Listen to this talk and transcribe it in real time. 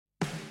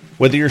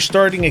Whether you're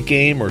starting a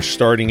game or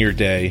starting your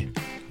day,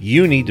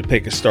 you need to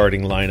pick a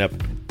starting lineup,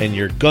 and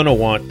you're gonna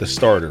want the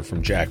starter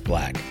from Jack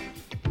Black.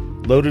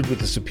 Loaded with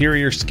the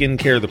superior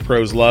skincare the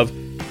pros love,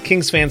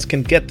 Kings fans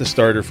can get the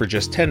starter for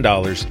just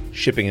 $10,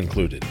 shipping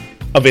included.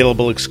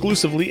 Available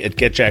exclusively at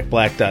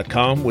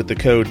getjackblack.com with the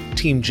code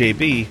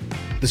TEAMJB,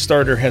 the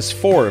starter has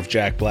 4 of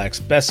Jack Black's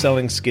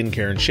best-selling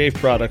skincare and shave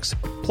products,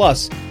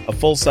 plus a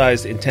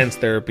full-sized Intense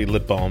Therapy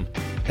Lip Balm,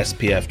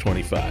 SPF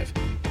 25.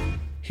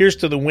 Here's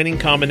to the winning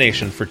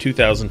combination for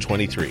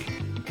 2023.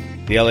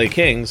 The LA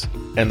Kings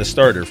and the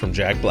starter from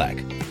Jack Black.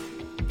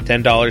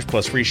 $10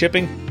 plus free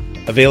shipping.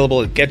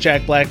 Available at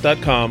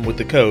getjackblack.com with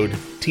the code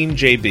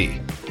TEAMJB.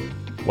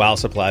 While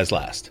supplies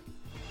last.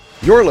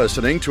 You're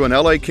listening to an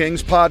LA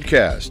Kings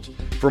podcast.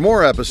 For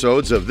more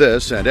episodes of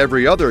this and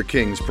every other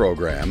Kings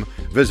program,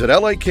 visit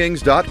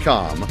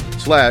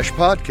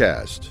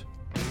lakings.com/podcast.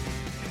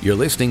 You're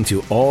listening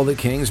to All the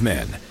Kings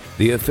Men,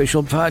 the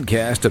official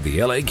podcast of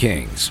the LA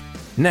Kings.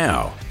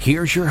 Now,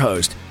 here's your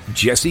host,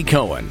 Jesse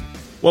Cohen.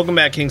 Welcome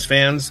back, Kings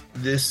fans.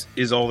 This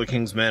is All the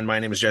Kings Men. My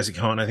name is Jesse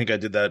Cohen. I think I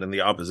did that in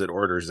the opposite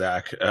order,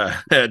 Zach.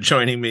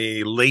 Joining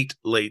me late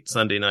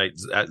Sunday night,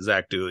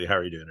 Zach Dooley. How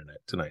are you doing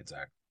tonight,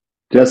 Zach?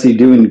 Jesse,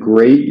 doing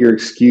great. You're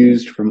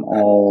excused from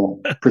all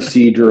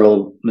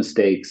procedural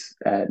mistakes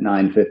at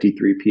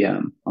 9:53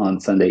 p.m. on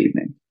Sunday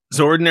evening.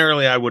 So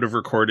ordinarily, I would have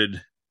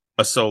recorded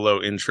a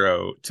solo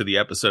intro to the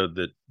episode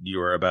that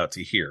you are about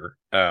to hear.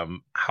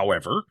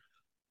 However,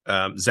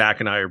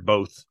 Zach and I are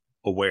both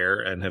aware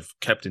and have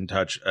kept in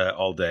touch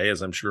all day,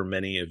 as I'm sure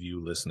many of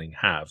you listening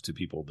have, to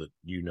people that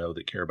you know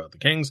that care about the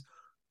Kings.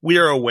 We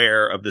are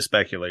aware of the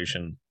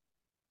speculation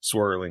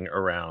swirling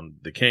around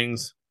the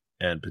Kings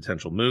and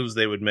potential moves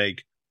they would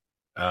make.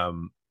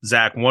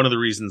 Zach, one of the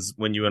reasons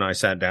when you and I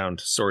sat down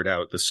to sort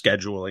out the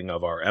scheduling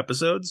of our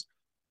episodes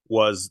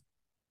was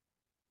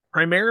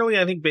primarily,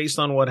 I think, based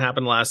on what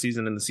happened last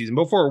season and the season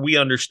before. We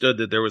understood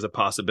that there was a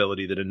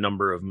possibility that a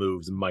number of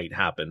moves might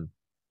happen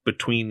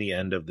between the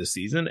end of the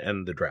season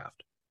and the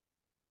draft.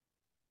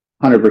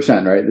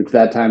 100%, right? It's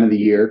that time of the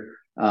year.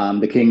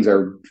 The Kings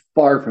are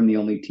far from the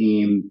only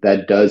team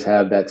that does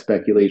have that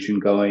speculation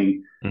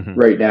going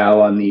right now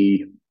on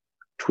the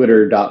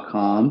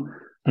twitter.com.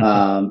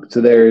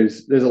 So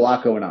there's a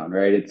lot going on,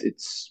 right?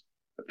 It's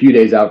a few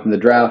days out from the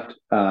draft.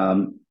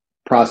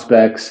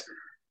 Prospects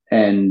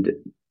and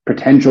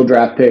potential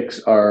draft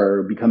picks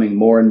are becoming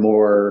more and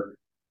more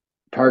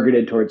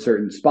targeted towards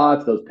certain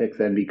spots. Those picks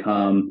then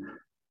become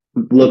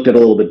looked at a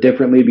little bit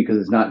differently because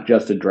it's not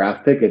just a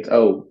draft pick. It's,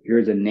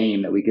 here's a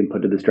name that we can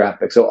put to this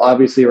draft pick. So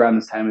obviously around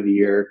this time of the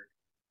year,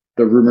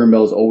 the rumor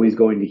mill is always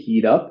going to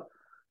heat up.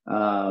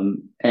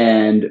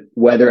 And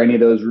whether any of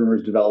those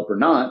rumors develop or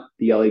not,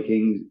 the LA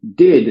Kings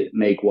did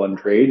make one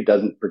trade. It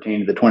doesn't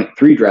pertain to the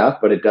 23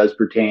 draft, but it does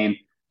pertain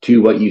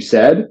to what you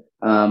said.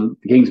 The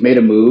Kings made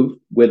a move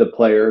with a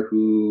player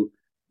whose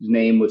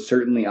name was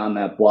certainly on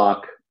that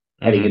block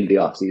heading into the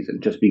offseason,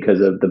 just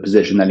because of the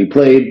position that he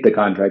played, the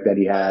contract that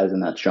he has,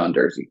 and that's Sean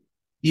Durzi.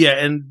 Yeah,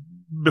 and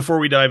before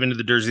we dive into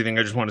the Durzi thing,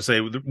 I just want to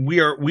say we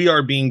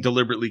are being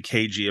deliberately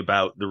cagey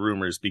about the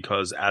rumors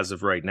because as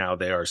of right now,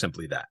 they are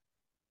simply that,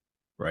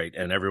 right?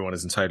 And everyone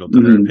is entitled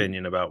to their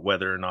opinion about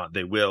whether or not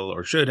they will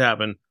or should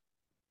happen.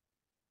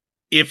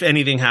 If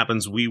anything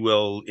happens, we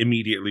will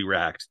immediately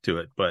react to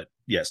it. But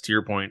yes, to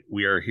your point,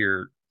 we are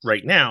here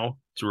right now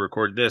to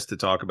record this to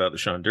talk about the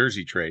Sean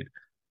Durzi trade,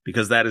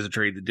 because that is a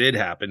trade that did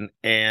happen.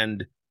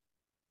 And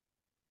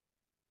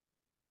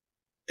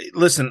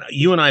listen,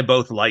 you and I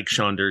both like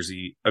Sean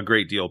Durzi a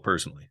great deal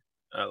personally.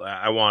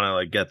 I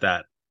want to get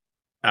that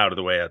out of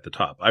the way at the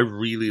top. I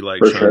really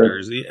like Sean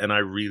Durzi, and I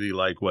really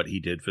like what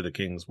he did for the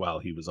Kings while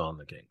he was on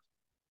the Kings.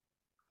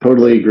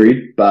 Totally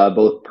agreed,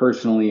 both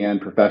personally and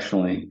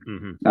professionally.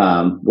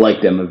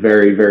 Liked him, a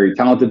very, very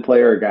talented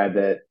player, a guy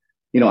that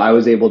I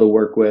was able to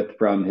work with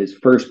from his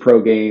first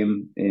pro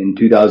game in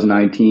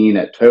 2019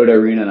 at Toyota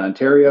Arena in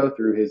Ontario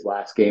through his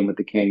last game with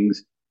the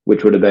Kings,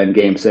 which would have been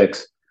Game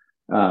 6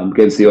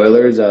 against the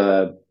Oilers.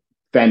 A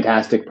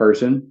fantastic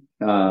person,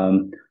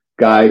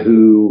 guy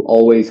who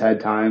always had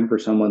time for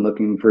someone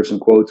looking for some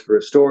quotes for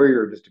a story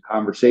or just a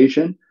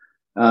conversation,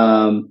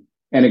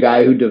 and a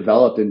guy who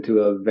developed into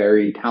a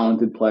very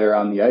talented player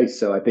on the ice.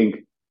 So I think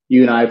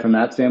you and I, from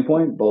that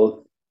standpoint,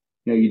 both,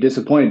 you're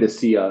disappointed to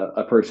see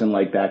a person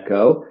like that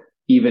go,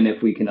 even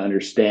if we can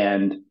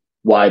understand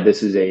why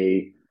this is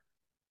a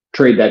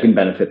trade that can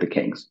benefit the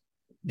Kings.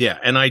 Yeah,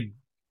 and I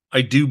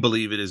do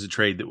believe it is a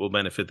trade that will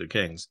benefit the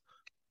Kings.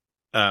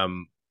 There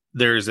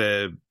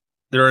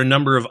are a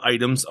number of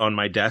items on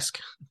my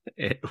desk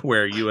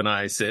where you and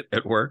I sit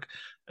at work.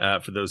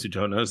 For those who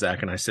don't know,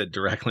 Zach and I sit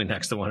directly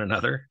next to one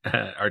another,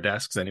 our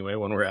desks anyway,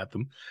 when we're at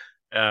them.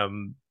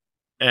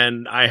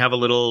 And I have a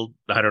little,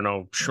 I don't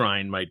know,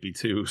 shrine might be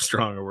too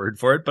strong a word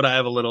for it, but I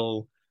have a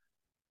little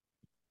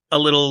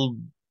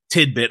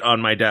tidbit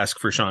on my desk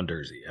for Sean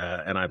Durzi,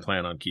 and I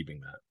plan on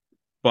keeping that.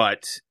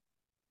 But,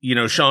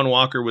 Sean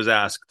Walker was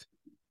asked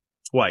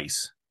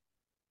twice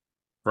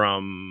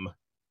from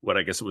what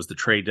I guess it was the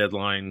trade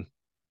deadline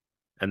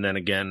and then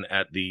again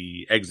at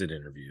the exit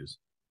interviews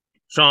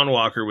Sean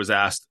Walker was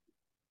asked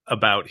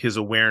about his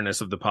awareness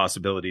of the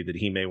possibility that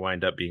he may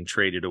wind up being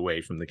traded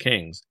away from the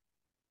Kings.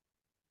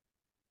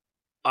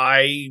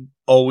 I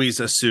always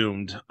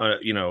assumed,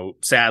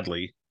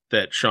 sadly,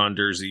 that Sean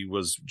Durzi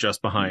was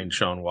just behind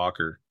Sean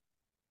Walker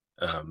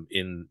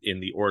in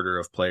the order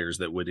of players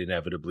that would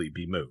inevitably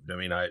be moved. I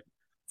mean,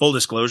 full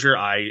disclosure,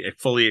 I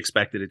fully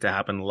expected it to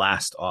happen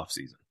last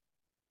offseason.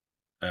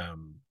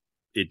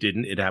 It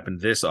didn't. It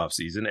happened this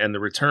offseason. And the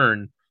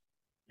return,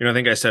 I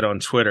think I said on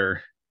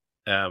Twitter,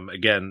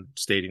 again,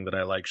 stating that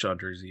I like Sean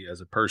Durzi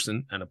as a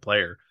person and a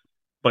player,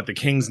 but the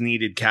Kings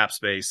needed cap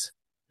space.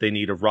 They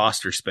need a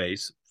roster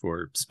space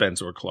for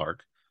Spence or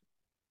Clark.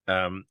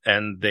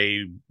 And they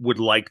would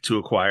like to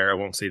acquire, I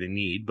won't say they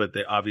need, but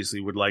they obviously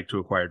would like to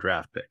acquire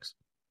draft picks.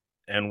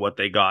 And what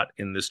they got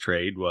in this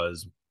trade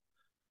was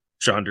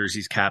Sean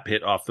Durzi's cap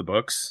hit off the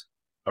books,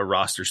 a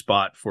roster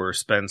spot for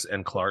Spence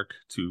and Clark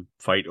to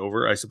fight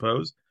over, I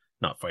suppose.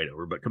 Not fight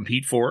over, but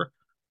compete for.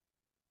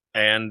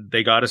 And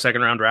they got a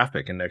second round draft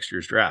pick in next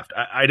year's draft.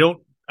 I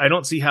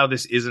don't see how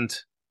this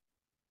isn't.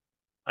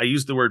 I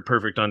used the word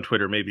perfect on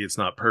Twitter. Maybe it's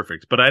not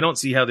perfect, but I don't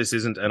see how this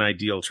isn't an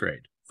ideal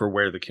trade for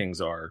where the Kings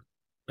are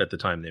at the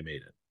time they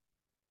made it.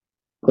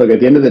 Look,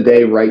 at the end of the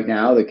day, right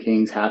now, the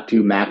Kings have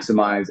to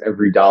maximize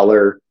every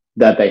dollar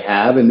that they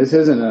have. And this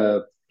isn't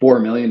a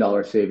 $4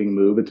 million saving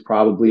move. It's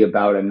probably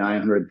about a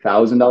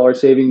 $900,000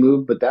 saving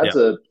move, but that's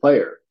a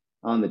player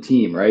on the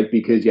team, right?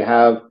 Because you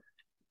have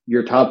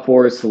your top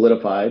four is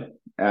solidified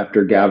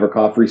after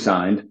Gavrikov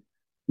resigned.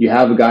 You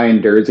have a guy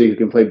in Durzi who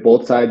can play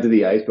both sides of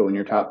the ice, but when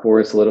your top four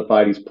is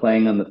solidified, he's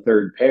playing on the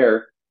third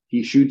pair.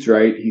 He shoots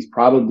right. He's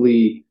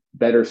probably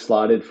better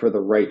slotted for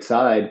the right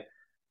side.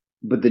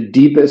 But the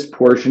deepest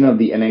portion of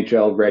the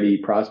NHL ready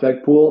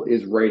prospect pool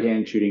is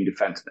right-hand shooting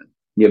defensemen.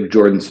 You have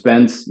Jordan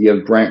Spence, you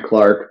have Brant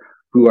Clark,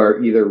 who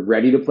are either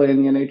ready to play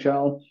in the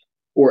NHL,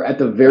 or at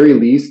the very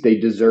least, they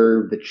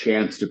deserve the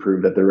chance to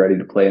prove that they're ready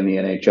to play in the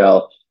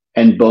NHL.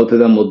 And both of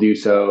them will do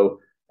so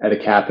at a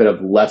cap hit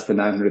of less than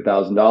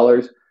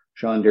 $900,000.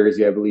 Sean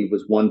Durzi, I believe,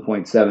 was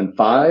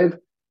 1.75,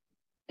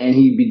 and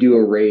he'd be due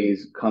a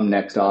raise come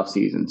next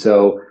offseason.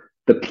 So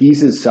the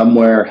pieces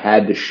somewhere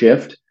had to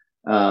shift.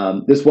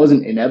 This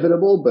wasn't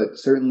inevitable, but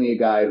certainly a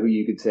guy who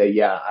you could say,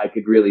 yeah, I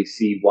could really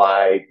see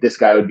why this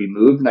guy would be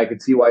moved. And I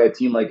could see why a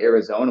team like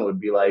Arizona would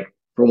be like,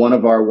 for one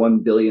of our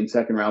 1 billion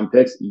second round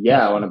picks,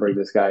 yeah, I want to bring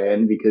this guy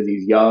in because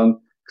he's young,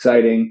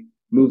 exciting,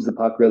 moves the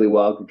puck really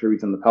well,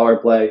 contributes on the power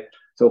play.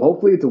 So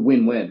hopefully it's a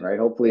win-win, right?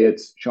 Hopefully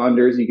it's Sean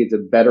Durzi gets a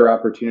better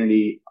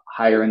opportunity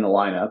higher in the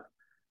lineup.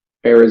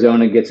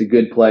 Arizona gets a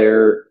good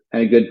player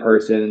and a good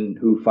person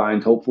who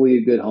finds hopefully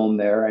a good home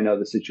there. I know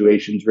the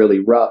situation's really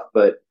rough,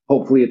 but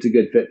hopefully it's a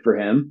good fit for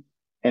him.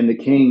 And the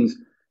Kings,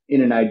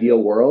 in an ideal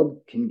world,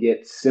 can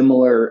get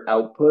similar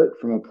output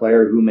from a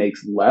player who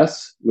makes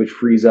less, which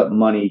frees up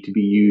money to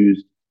be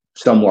used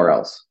somewhere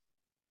else.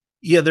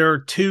 Yeah, there are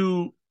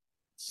two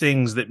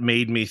things that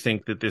made me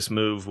think that this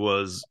move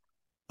was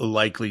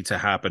likely to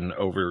happen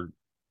over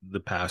the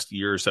past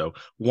year or so.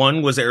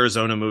 One was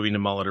Arizona moving to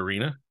Mullet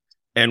Arena,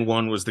 and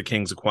one was the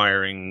Kings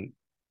acquiring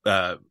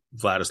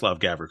Vladislav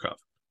Gavrikov.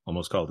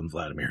 Almost called him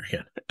Vladimir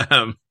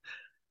again.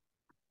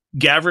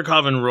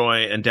 Gavrikov and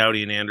Roy and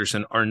Doughty and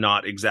Anderson are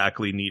not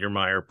exactly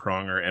Niedermeyer,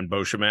 Pronger, and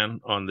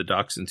Beauchemin on the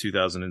Ducks in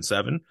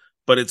 2007,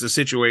 but it's a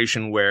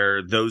situation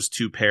where those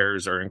two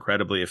pairs are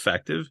incredibly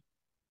effective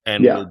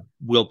and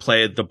will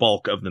play the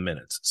bulk of the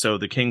minutes. So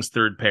the Kings'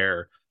 third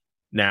pair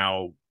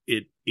now,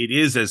 it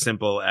is as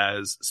simple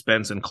as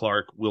Spence and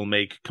Clark will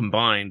make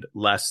combined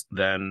less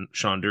than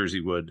Sean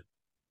Durzi would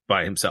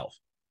by himself.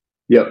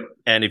 Yep.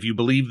 And if you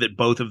believe that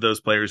both of those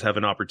players have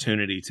an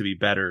opportunity to be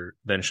better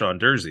than Sean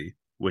Durzi,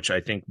 which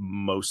I think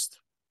most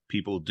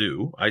people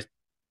do, I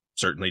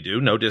certainly do,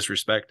 no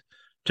disrespect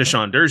to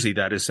Sean Durzi,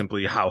 that is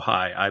simply how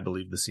high I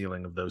believe the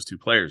ceiling of those two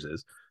players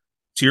is.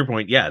 To your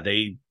point, yeah,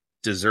 they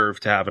deserve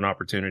to have an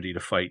opportunity to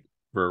fight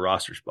for a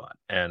roster spot.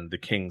 And the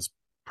Kings'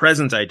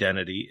 present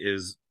identity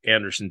is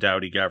Anderson,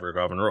 Doughty,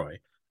 Gavrikov, and Roy.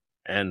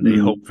 And they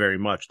hope very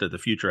much that the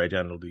future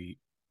identity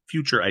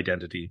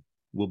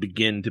will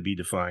begin to be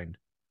defined,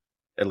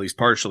 at least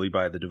partially,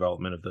 by the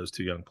development of those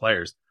two young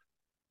players.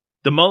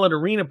 The Mullet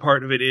Arena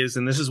part of it is,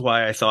 and this is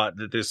why I thought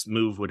that this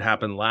move would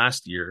happen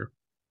last year,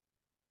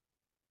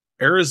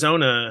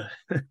 Arizona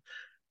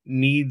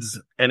needs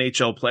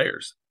NHL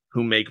players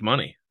who make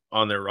money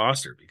on their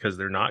roster because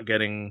they're not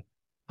getting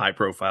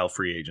high-profile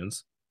free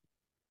agents,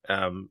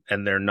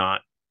 and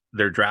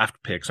their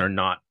draft picks are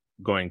not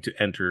going to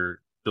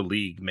enter the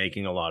league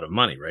making a lot of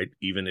money, right?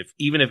 Even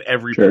if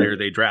every player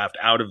they draft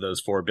out of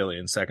those 4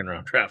 billion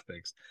second-round draft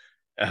picks,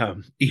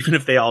 even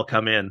if they all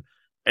come in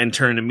and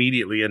turn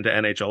immediately into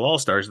NHL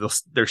All-Stars,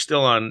 they're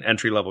still on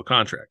entry-level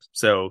contracts.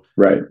 So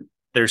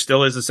there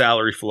still is a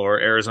salary floor.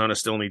 Arizona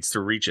still needs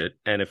to reach it.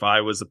 And if I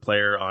was a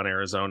player on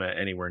Arizona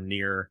anywhere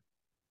near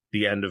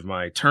the end of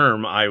my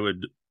term, I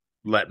would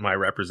let my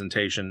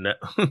representation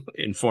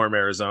inform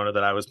Arizona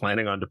that I was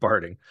planning on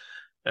departing.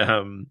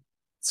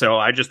 So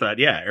I just thought,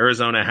 yeah,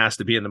 Arizona has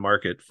to be in the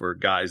market for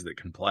guys that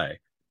can play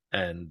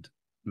and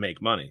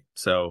make money.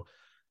 So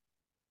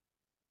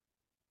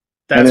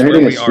that's where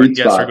we are.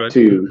 Yes, sir, go ahead.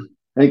 Too.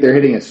 I think they're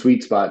hitting a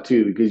sweet spot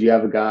too, because you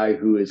have a guy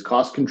who is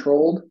cost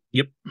controlled,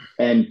 yep,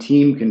 and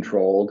team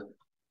controlled,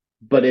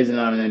 but isn't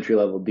on an entry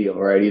level deal,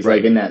 right? He's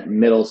like in that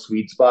middle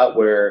sweet spot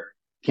where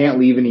can't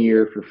leave in a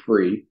year for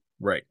free,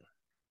 right?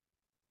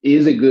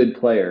 Is a good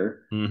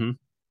player,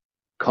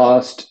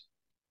 cost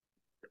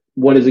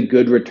what is a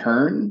good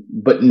return,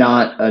 but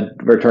not a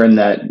return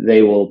that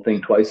they will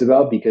think twice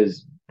about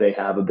because they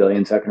have $1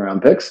 billion second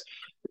round picks.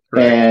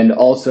 Right. And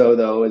also,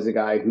 though, is a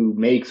guy who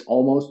makes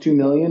almost $2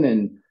 million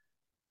and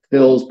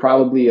fills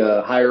probably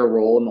a higher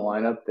role in the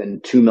lineup than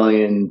 $2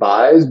 million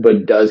buys,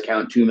 but does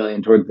count $2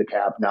 million towards the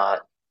cap,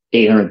 not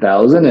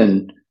 $800,000.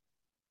 And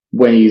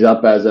when he's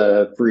up as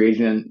a free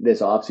agent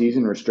this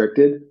offseason,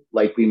 restricted,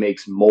 likely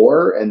makes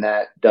more, and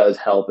that does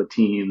help a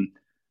team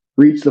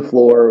reach the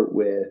floor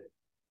with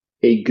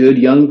a good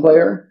young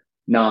player,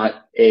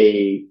 not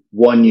a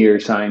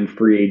 1-year signed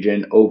free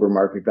agent over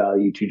market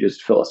value to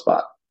just fill a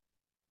spot.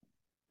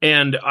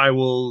 And I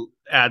will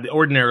add,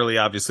 ordinarily,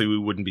 obviously, we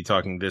wouldn't be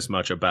talking this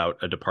much about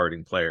a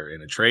departing player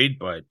in a trade,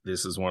 but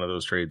this is one of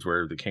those trades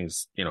where the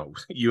Kings,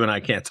 you and I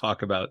can't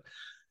talk about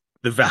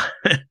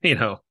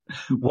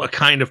what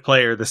kind of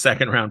player the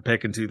second round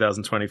pick in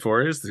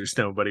 2024 is. There's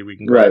nobody we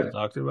can go and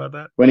talk to about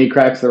that. When he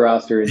cracks the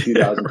roster in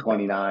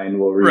 2029,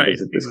 we'll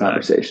revisit this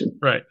conversation.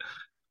 Right.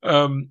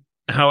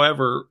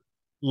 However,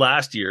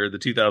 last year, the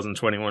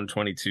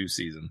 2021-22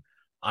 season,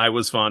 I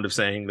was fond of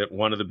saying that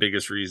one of the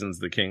biggest reasons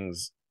the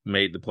Kings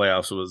made the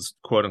playoffs was,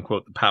 quote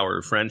unquote, the power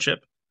of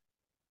friendship.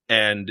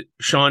 And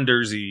Sean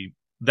Durzi,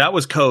 that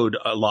was code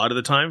a lot of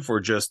the time for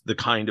just the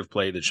kind of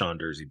play that Sean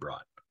Durzi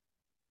brought.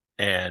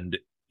 And,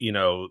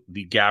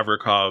 the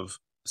Gavrikov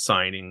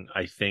signing,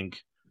 I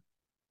think,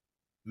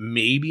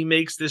 maybe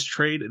makes this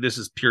trade, this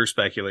is pure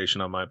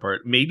speculation on my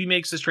part, maybe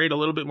makes this trade a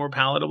little bit more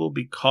palatable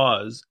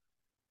because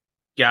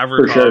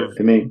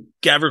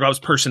Gavrikov's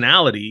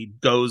personality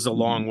goes a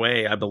long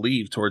way, I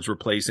believe, towards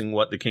replacing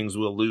what the Kings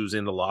will lose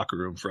in the locker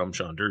room from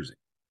Sean Durzi.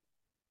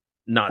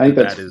 Not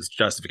that is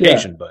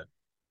justification, but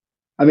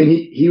I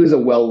mean, he was a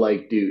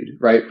well-liked dude,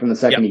 right? From the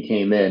second he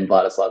came in,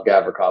 Vladislav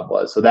Gavrikov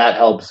was. So that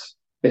helps.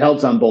 It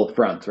helps on both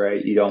fronts,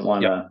 right? You don't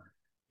want to.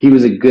 He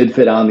was a good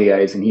fit on the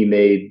ice, and he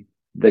made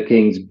the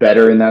Kings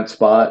better in that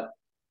spot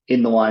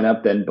in the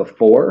lineup than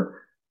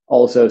before.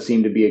 Also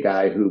seemed to be a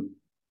guy who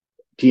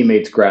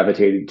teammates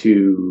gravitated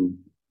to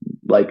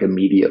like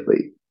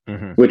immediately,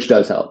 which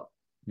does help.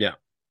 Yeah.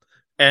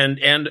 And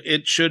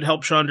it should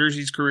help Sean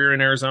Durzi's career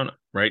in Arizona,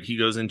 right? He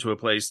goes into a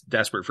place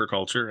desperate for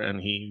culture,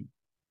 and he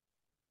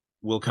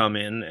will come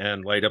in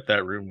and light up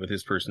that room with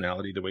his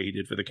personality the way he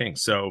did for the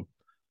Kings. So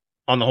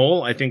on the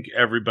whole, I think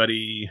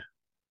everybody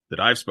that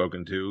I've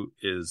spoken to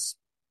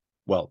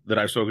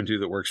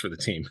that works for the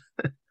team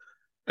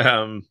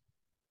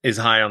is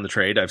high on the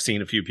trade. I've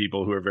seen a few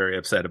people who are very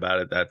upset about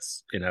it.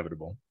 That's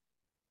inevitable.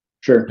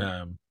 Sure.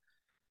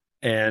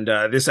 And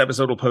this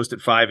episode will post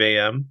at 5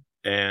 a.m.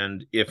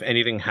 And if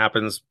anything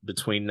happens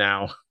between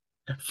now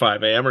and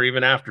 5 a.m. or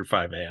even after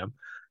 5 a.m.,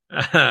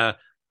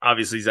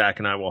 obviously Zach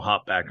and I will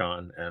hop back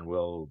on and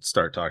we'll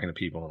start talking to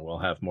people and we'll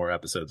have more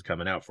episodes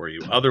coming out for you.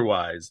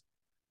 Otherwise,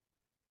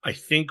 I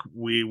think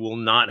we will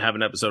not have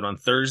an episode on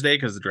Thursday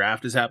because the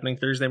draft is happening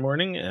Thursday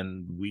morning,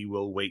 and we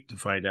will wait to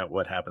find out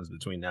what happens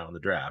between now and the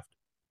draft.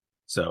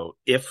 So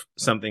if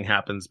something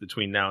happens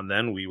between now and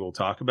then, we will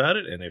talk about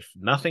it. And if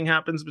nothing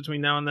happens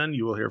between now and then,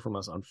 you will hear from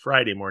us on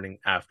Friday morning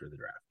after the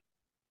draft.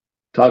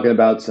 Talking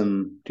about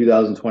some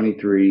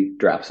 2023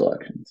 draft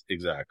selections.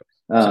 Exactly.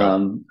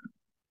 So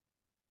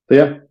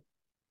yeah.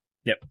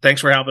 Yep.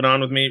 Thanks for hopping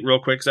on with me real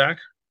quick, Zach.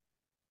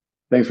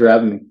 Thanks for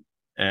having me.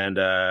 And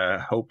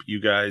hope you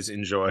guys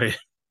enjoy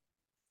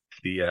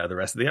the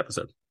rest of the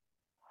episode.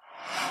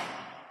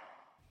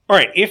 All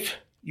right. If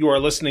you are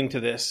listening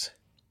to this,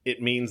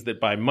 it means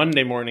that by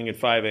Monday morning at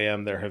 5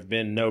 a.m., there have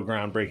been no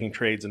groundbreaking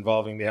trades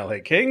involving the LA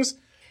Kings.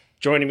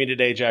 Joining me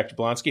today, Jack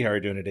Jablonski. How are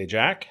you doing today,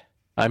 Jack?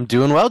 I'm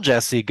doing well,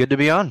 Jesse. Good to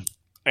be on.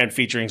 And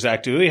featuring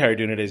Zach Dooley. How are you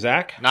doing today,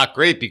 Zach? Not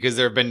great, because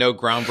there have been no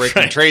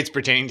groundbreaking trades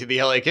pertaining to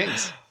the LA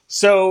Kings.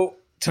 So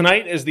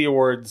tonight is the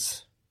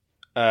awards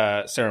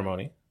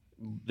ceremony.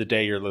 The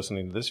day you're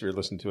listening to this, you're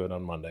listening to it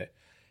on Monday.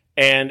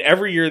 And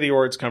every year the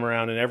awards come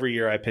around, and every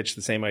year I pitch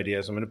the same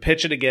idea. So I'm going to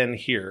pitch it again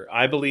here.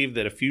 I believe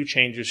that a few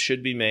changes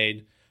should be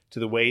made to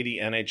the way the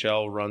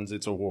NHL runs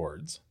its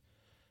awards.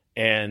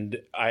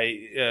 And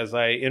as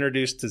I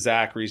introduced to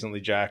Zach recently,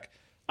 Jack,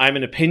 I'm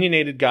an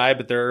opinionated guy,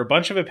 but there are a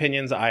bunch of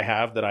opinions I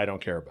have that I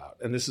don't care about.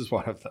 And this is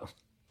one of them.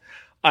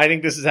 I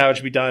think this is how it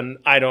should be done.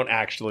 I don't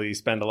actually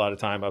spend a lot of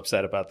time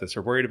upset about this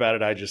or worried about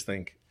it. I just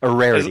think a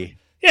rarity.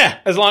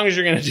 As long as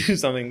you're going to do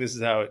something, this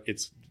is how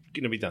it's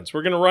going to be done. So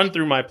we're going to run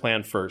through my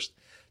plan first.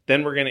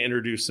 Then we're going to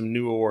introduce some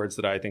new awards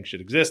that I think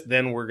should exist.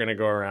 Then we're going to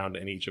go around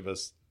and each of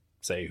us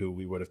say who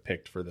we would have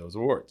picked for those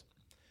awards.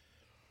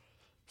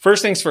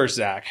 First things first,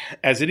 Zach.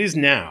 As it is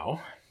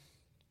now,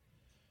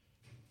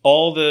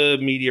 all the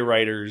media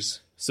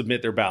writers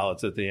submit their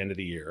ballots at the end of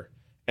the year,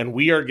 and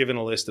we are given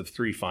a list of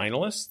 3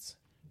 finalists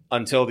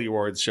until the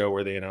awards show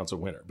where they announce a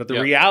winner. But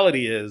the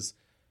reality is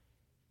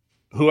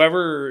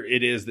whoever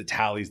it is that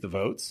tallies the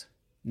votes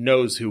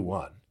knows who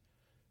won.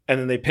 And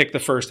then they pick the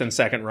first and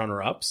second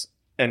runner-ups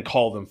and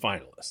call them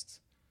finalists.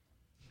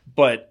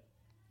 But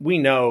we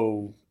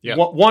know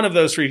one of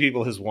those three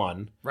people has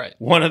won. Right.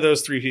 One of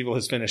those three people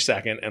has finished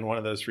second, and one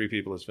of those three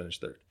people has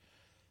finished third.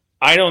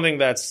 I don't think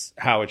that's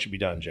how it should be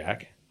done,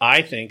 Jack.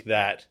 I think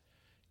that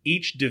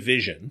each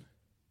division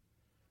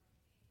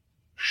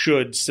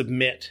should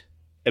submit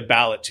a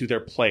ballot to their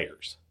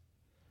players.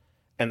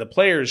 And the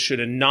players should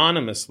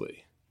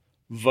anonymously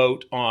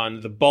vote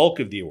on the bulk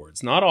of the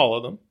awards, not all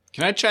of them.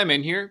 Can I chime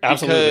in here?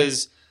 Absolutely.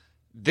 Because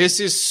this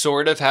is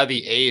sort of how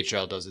the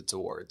AHL does its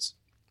awards.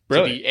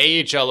 Really? So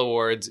the AHL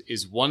Awards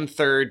is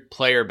 1/3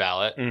 player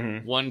ballot,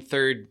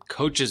 1/3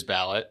 coach's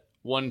ballot,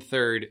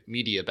 1/3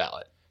 media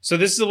ballot. So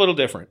this is a little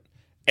different.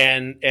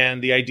 And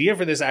the idea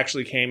for this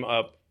actually came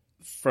up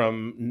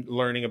from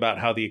learning about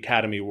how the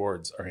Academy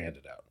Awards are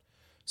handed out.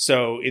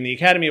 So in the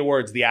Academy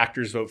Awards, the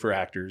actors vote for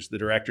actors, the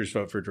directors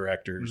vote for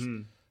directors,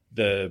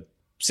 the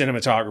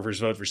cinematographers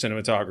vote for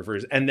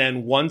cinematographers. And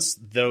then once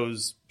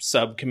those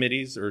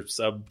subcommittees or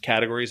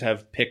subcategories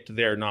have picked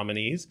their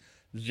nominees,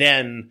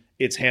 then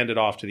it's handed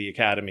off to the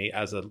Academy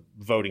as a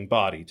voting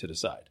body to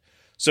decide.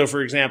 So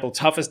for example,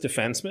 toughest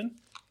defenseman,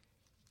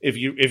 if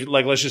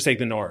let's just take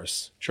the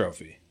Norris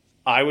Trophy,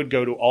 I would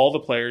go to all the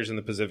players in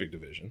the Pacific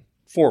Division,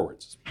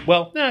 forwards.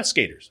 Well,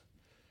 skaters.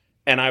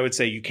 And I would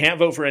say, you can't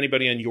vote for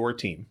anybody on your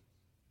team,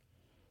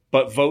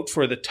 but vote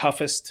for the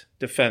toughest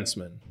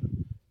defenseman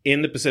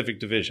in the Pacific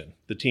Division,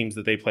 the teams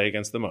that they play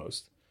against the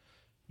most.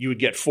 You would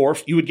get four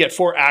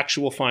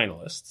actual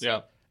finalists.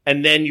 Yeah.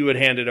 And then you would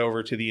hand it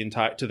over to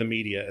the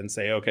media and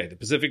say, okay, the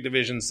Pacific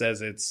Division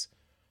says it's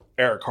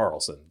Erik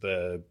Karlsson.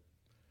 The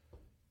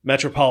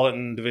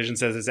Metropolitan Division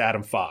says it's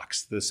Adam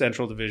Fox. The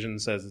Central Division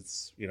says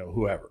it's,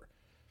 whoever.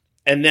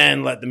 And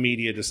then let the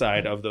media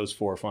decide of those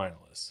four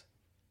finalists.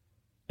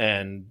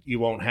 And you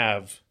won't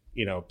have,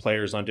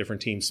 players on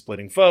different teams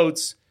splitting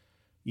votes.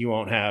 You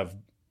won't have,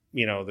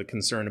 the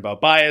concern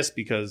about bias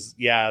because,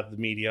 the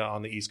media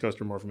on the East Coast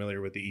are more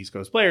familiar with the East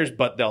Coast players,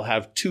 but they'll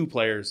have two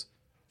players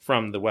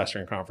from the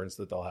Western Conference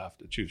that they'll have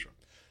to choose from.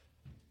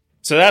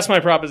 So that's my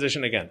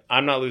proposition. Again,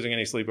 I'm not losing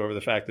any sleep over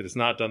the fact that it's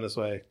not done this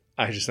way.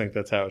 I just think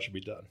that's how it should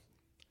be done.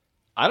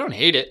 I don't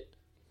hate it.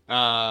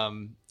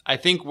 I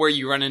think where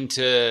you run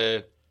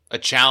into a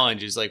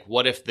challenge is like,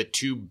 what if the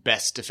two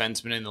best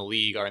defensemen in the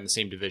league are in the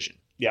same division?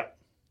 Yeah.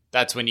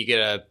 That's when you get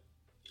a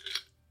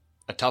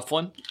tough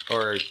one.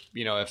 Or,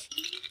 if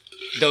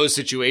those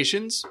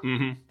situations,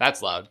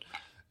 that's loud.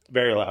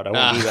 Very loud. I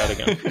won't do that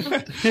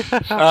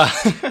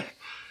again.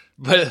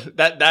 But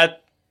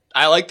that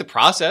I like the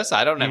process.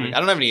 I don't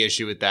have any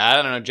issue with that.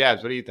 I don't know,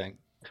 Jabs, what do you think?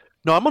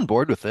 No, I'm on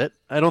board with it.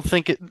 I don't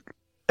think it.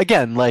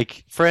 Again,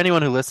 like for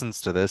anyone who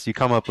listens to this, you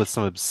come up with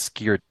some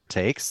obscure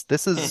takes.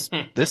 This is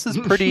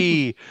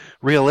pretty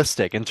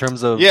realistic in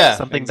terms of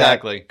something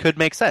that could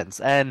make sense.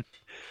 And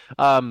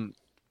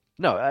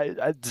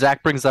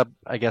Zach brings up,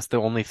 I guess, the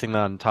only thing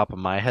on top of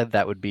my head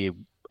that would be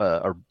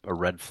a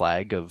red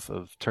flag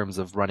of terms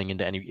of running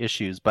into any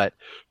issues. But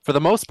for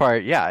the most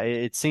part,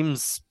 it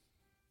seems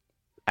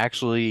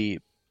actually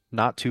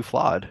not too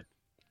flawed.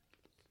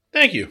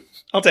 Thank you.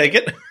 I'll take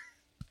it.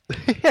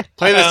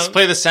 Play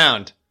the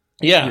sound.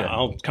 Yeah,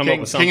 I'll come up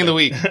with something. King of the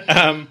week.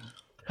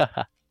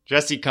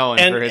 Jesse Cohen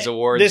for his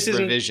awards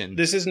revision.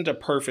 This isn't a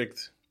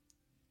perfect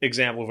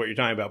example of what you're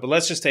talking about, but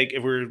let's just take,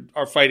 if we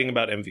are fighting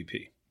about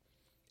MVP,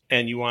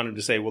 and you wanted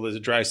to say, well, is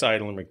it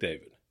Draisaitl or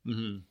McDavid?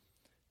 Mm-hmm.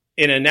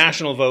 In a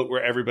national vote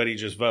where everybody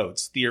just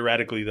votes,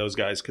 theoretically, those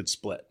guys could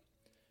split.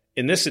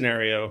 In this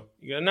scenario,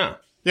 you go, no.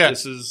 Yeah.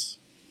 This is...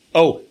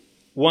 Oh,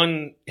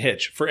 one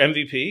hitch. For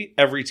MVP,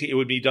 every team, it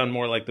would be done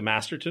more like the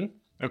Masterton.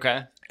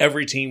 Okay.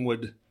 Every team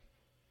would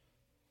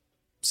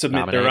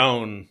submit their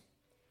own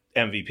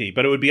MVP,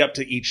 but it would be up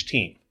to each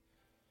team.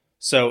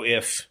 So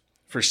if,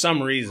 for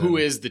some reason... Who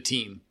is the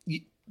team?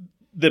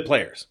 The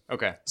players.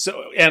 Okay.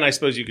 So, and I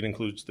suppose you can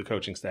include the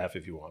coaching staff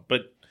if you want.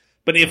 But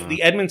if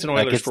the Edmonton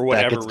Oilers, for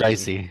whatever reason...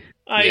 dicey.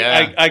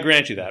 I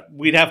grant you that.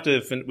 We'd have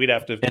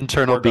to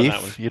internal work beef.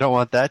 on that one. You don't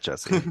want that,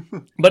 Jesse.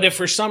 But if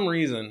for some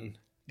reason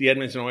the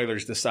Edmonton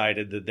Oilers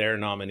decided that their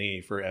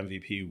nominee for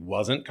MVP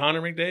wasn't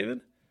Connor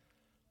McDavid,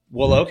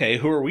 well, okay,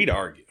 who are we to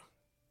argue?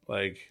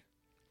 Like,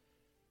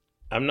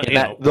 I'm not.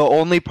 The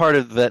only part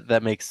of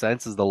that makes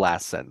sense is the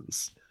last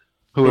sentence.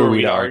 Who are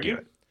we to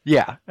argue?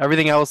 Yeah,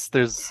 everything else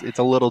it's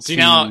a little too.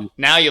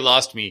 Now you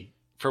lost me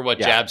for what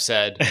Jab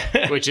said,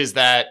 which is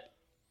that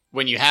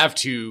when you have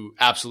two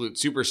absolute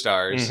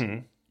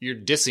superstars, you're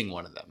dissing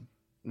one of them.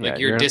 Like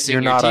you're dissing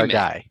your not teammate. Our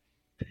guy.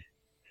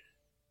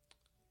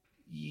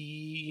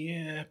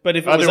 Yeah, but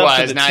if it otherwise, was up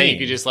to the now team, you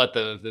could just let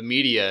the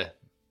media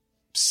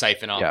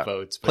siphon off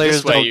votes. But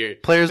players don't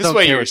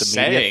care what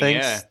the media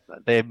thinks. Yeah.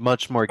 They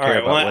much more care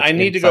about. Well, I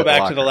need to go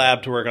back to the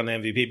lab to work on the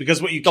MVP because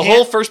the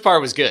whole first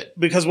part was good.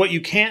 Because what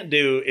you can't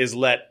do is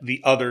let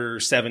the other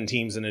 7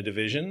 teams in a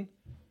division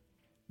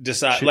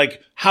decide.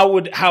 Like how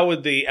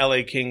would the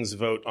LA Kings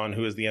vote on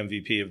who is the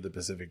MVP of the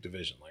Pacific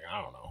Division? Like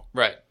I don't know.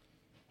 Right.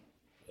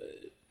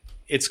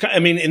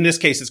 in this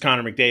case, it's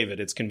Connor McDavid.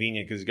 It's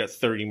convenient because he's got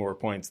 30 more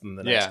points than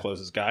the next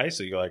closest guy.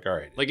 So you're like, all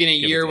right. Like in a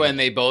year when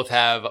they both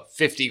have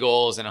 50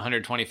 goals and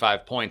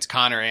 125 points,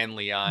 Connor and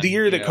Leon. The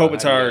year that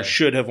Kopitar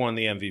should have won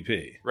the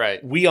MVP.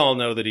 Right. We all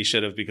know that he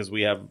should have because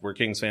we're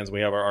Kings fans.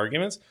 We have our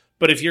arguments.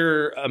 But if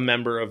you're a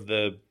member of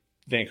the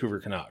Vancouver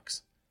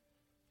Canucks,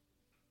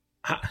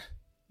 how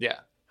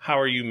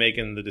are you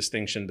making the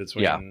distinction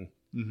between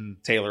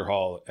Taylor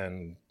Hall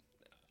and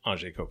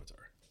Andrei Kopitar?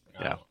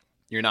 Yeah.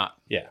 You're not.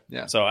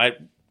 Yeah. So I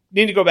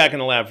need to go back in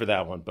the lab for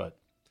that one, but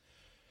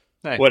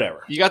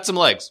whatever. You got some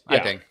legs, I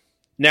think.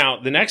 Now,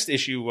 the next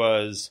issue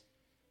was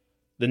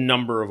the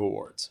number of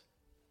awards.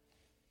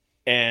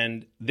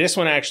 And this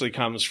one actually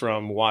comes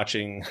from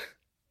watching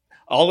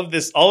all of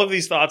these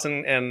thoughts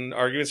and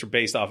arguments are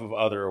based off of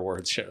other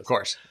awards shows. Of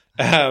course.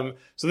 So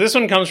this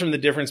one comes from the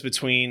difference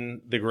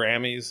between the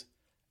Grammys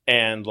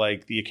and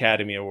like the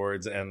Academy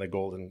Awards and the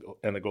Golden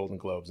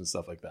Globes and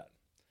stuff like that.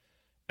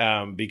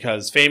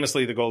 Because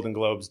famously the Golden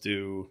Globes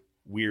do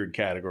weird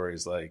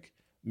categories like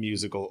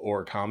musical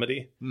or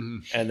comedy.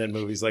 And then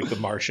movies like The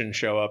Martian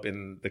show up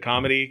in the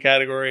comedy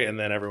category, and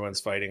then everyone's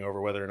fighting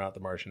over whether or not The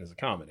Martian is a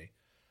comedy.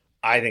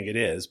 I think it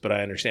is, but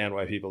I understand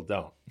why people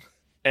don't.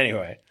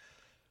 Anyway,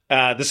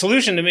 the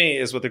solution to me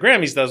is what the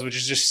Grammys does, which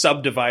is just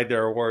subdivide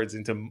their awards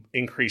into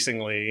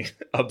increasingly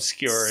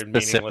obscure and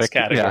meaningless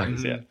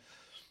categories. Yeah.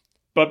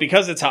 But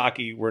because it's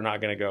hockey, we're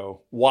not going to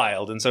go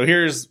wild. And so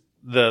here's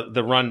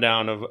the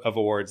rundown of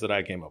awards that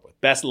I came up with.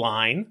 Best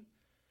line,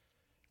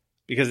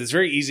 because it's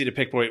very easy to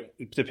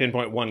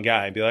pinpoint one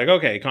guy and be like,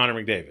 okay, Connor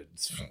McDavid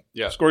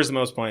scores the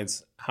most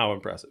points. How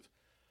impressive.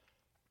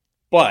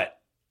 But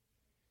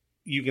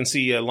you can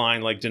see a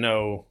line like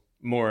Danault,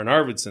 Moore, and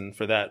Arvidsson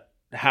for that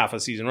half a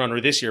season run,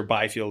 or this year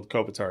Byfield,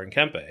 Kopitar, and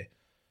Kempe,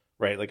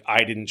 right? Like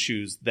I didn't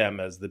choose them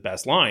as the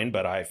best line,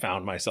 but I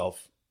found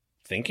myself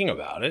thinking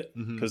about it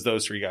because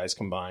those three guys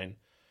combine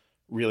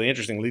really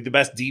interestingly. The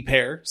best D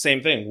pair,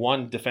 same thing.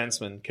 One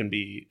defenseman can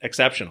be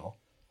exceptional,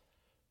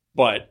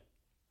 but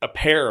a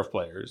pair of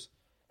players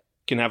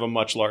can have a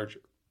much larger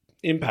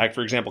impact.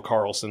 For example,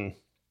 Karlsson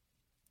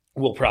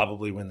will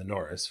probably win the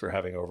Norris for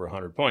having over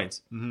 100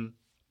 points,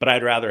 but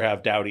I'd rather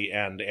have Doughty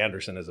and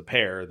Anderson as a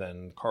pair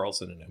than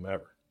Karlsson and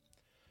whomever.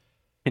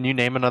 Can you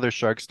name another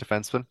Sharks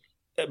defenseman?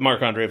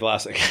 Marc-Andre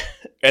Vlasic.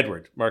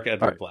 Mark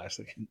Edward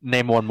Vlasic.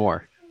 Name one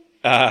more.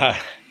 I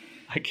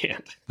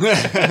can't.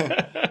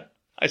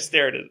 I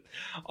stared at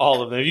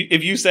all of them.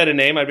 If you said a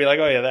name, I'd be like,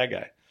 oh, yeah, that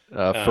guy.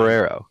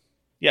 Ferrero.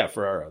 Yeah,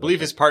 Ferrero. I believe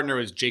his partner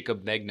was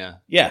Jacob Megna.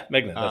 Yeah,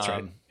 Megna, that's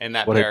right. And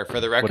that pair, for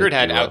the record,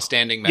 had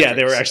outstanding metrics. Yeah,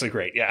 they were actually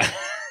great, yeah.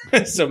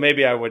 So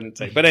maybe I wouldn't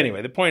say. But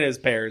anyway, the point is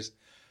pairs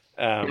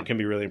can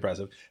be really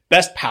impressive.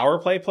 Best power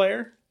play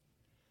player,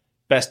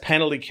 best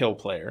penalty kill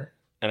player,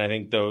 and I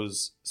think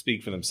those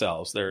speak for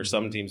themselves. There are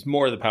some teams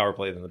more the power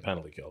play than the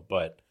penalty kill,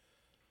 but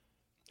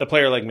a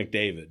player like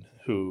McDavid,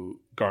 who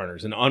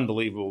garners an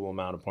unbelievable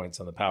amount of points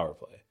on the power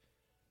play,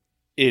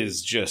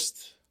 is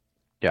just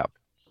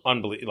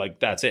unbelievable. Like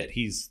that's it.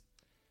 He's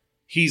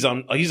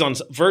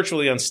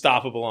virtually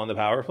unstoppable on the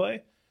power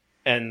play,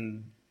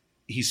 and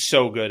he's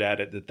so good at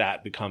it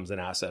that becomes an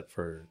asset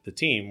for the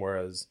team.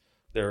 Whereas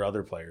there are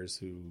other players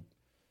who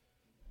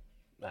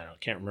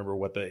can't remember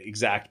what the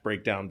exact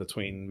breakdown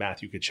between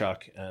Matthew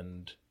Tkachuk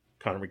and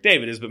Connor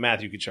McDavid is, but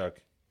Matthew Tkachuk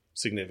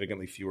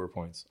significantly fewer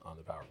points on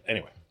the power play.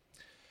 Anyway.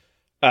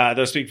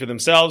 Those speak for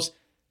themselves.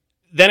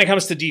 Then it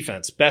comes to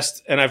defense.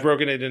 Best, and I've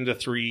broken it into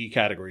three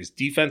categories: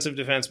 defensive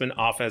defenseman,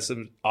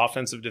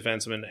 offensive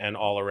defenseman, and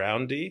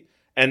all-around D.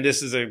 And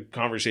this is a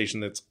conversation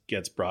that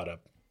gets brought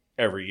up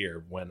every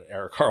year when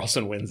Erik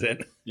Karlsson wins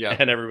it. Yeah.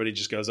 And everybody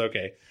just goes,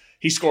 okay,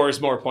 he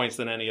scores more points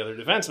than any other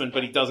defenseman,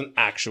 but he doesn't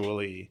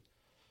actually...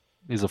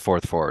 He's a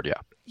fourth forward, yeah.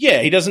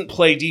 Yeah, he doesn't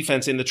play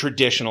defense in the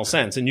traditional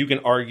sense. And you can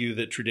argue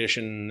that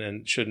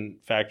tradition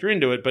shouldn't factor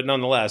into it, but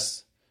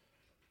nonetheless...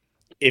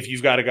 If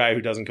you've got a guy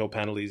who doesn't kill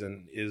penalties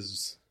and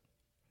is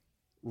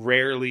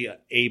rarely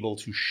able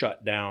to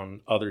shut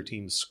down other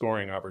teams'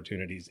 scoring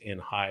opportunities in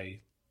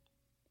high...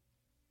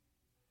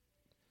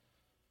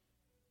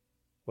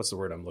 What's the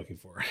word I'm looking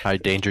for? High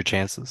danger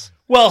chances?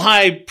 Well,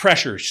 high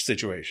pressure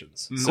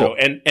situations. Mm-hmm. So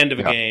end of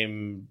a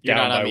game, You're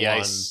down not on by the one.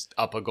 ice,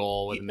 up a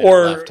goal with a minute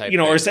left type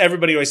or thing.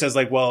 everybody always says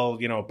like, well,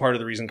 part of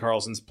the reason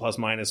Karlsson's plus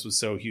minus was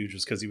so huge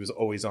was because he was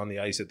always on the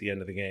ice at the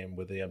end of the game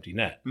with the empty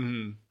net.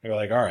 Mm-hmm. They're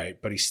like, all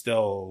right, but he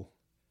still...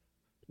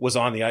 was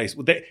on the ice.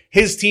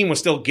 His team was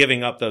still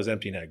giving up those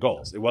empty net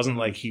goals. It wasn't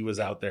like he was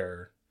out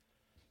there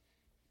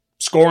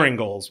scoring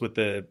goals with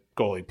the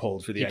goalie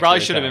pulled for the. He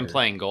probably should have been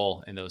playing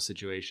goal in those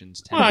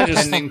situations,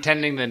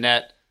 tending the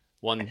net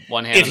one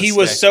hand. If he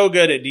was so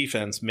good at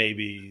defense,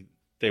 maybe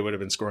they would have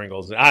been scoring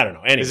goals. I don't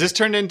know. Anyway. Is this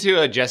turned into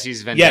a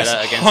Jesse's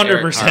vendetta against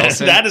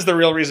 100%? That is the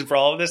real reason for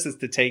all of this: is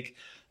to take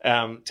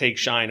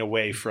shine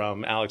away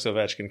from Alex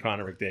Ovechkin,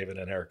 Connor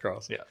McDavid, and Erik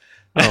Karlsson. Yeah.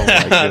 Oh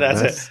my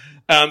goodness.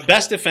 That's it.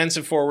 Best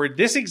defensive forward.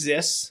 This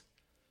exists,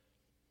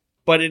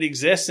 but it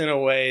exists in a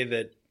way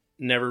that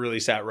never really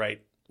sat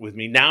right with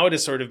me. Now it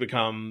has sort of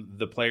become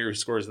the player who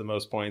scores the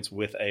most points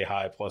with a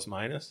high plus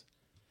minus.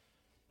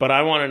 But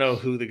I want to know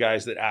who the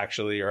guys that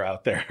actually are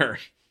out there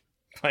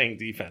playing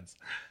defense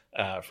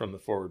from the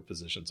forward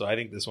position. So I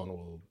think this one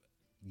will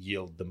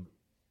yield the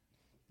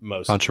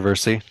most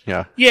controversy.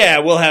 Yeah. Yeah,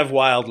 we'll have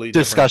wildly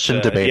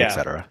discussion, debate,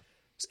 etc.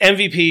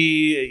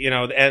 MVP,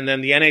 and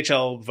then the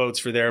NHL votes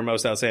for their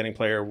most outstanding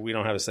player. We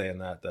don't have a say in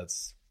that.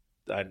 That's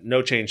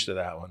no change to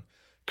that one.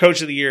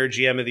 Coach of the year,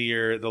 GM of the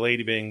year, the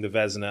Lady Byng, the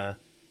Vezina.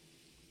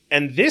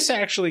 And this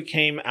actually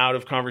came out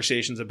of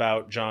conversations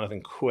about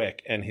Jonathan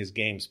Quick and his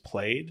games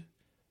played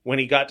when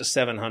he got to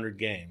 700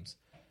 games.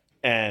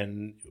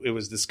 And it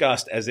was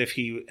discussed as if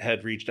he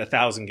had reached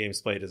 1,000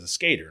 games played as a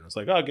skater. And it's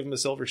like, oh, give him a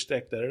silver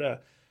stick, da-da-da.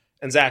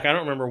 And Zach, I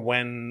don't remember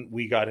when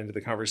we got into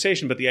the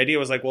conversation, but the idea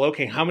was like, well,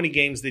 okay, how many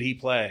games did he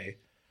play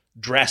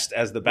dressed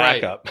as the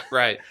backup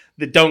right.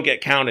 that don't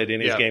get counted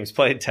in his games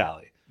played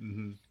tally?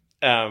 Mm-hmm.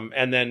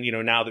 And then,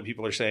 now that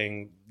people are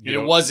saying... it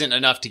wasn't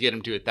enough to get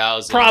him to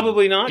 1,000.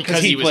 Probably not,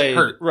 because he was played,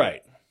 hurt.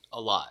 Right. A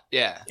lot,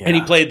 yeah. And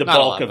he played the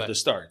bulk of the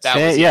starts.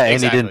 And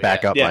he didn't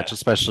back up much,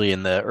 especially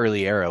in the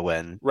early era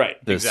when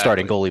the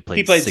starting goalie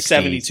played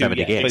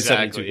 70 games.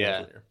 Exactly,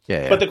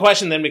 yeah. But the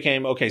question then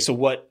became, okay,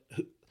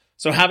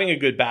 so having a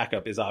good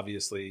backup is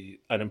obviously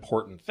an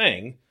important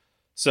thing.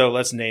 So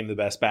let's name the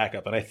best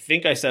backup. And I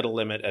think I set a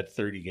limit at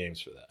 30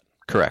 games for that.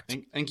 Correct.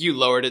 I think you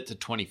lowered it to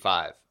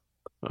 25.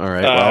 All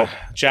right. Well,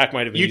 Jack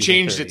might have been. You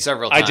changed it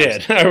several times. I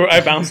did.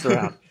 I bounced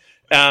around.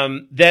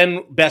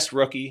 Then best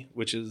rookie,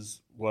 which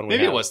is one we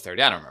Maybe it was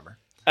 30. I don't remember.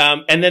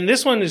 And then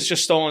this one is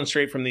just stolen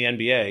straight from the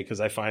NBA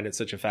because I find it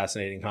such a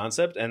fascinating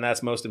concept, and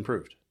that's most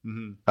improved.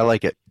 Mm-hmm. I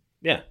like it.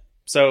 Yeah.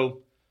 So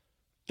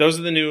those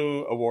are the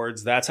new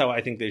awards. That's how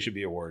I think they should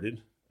be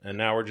awarded. And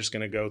now we're just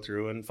going to go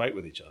through and fight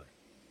with each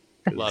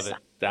other. Love it.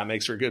 That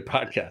makes for a good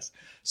podcast.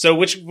 So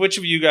which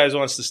of you guys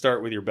wants to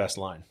start with your best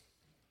line?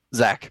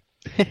 Zach.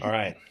 All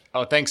right.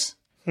 Oh, thanks.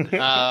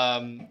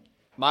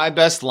 My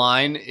best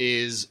line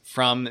is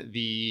from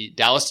the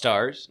Dallas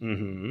Stars.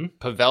 Mm-hmm.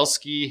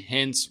 Pavelski,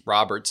 Hintz,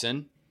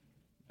 Robertson.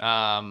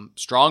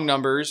 Strong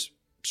numbers,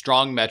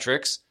 strong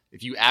metrics.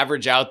 If you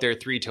average out their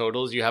three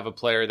totals, you have a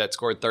player that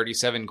scored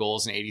 37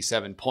 goals and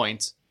 87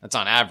 points. That's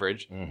on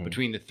average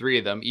between the three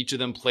of them. Each of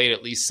them played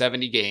at least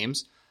 70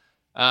 games.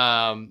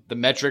 The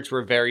metrics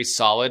were very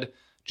solid,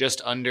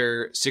 just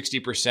under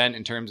 60%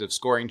 in terms of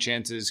scoring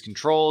chances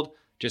controlled,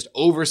 just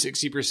over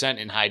 60%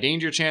 in high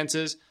danger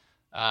chances.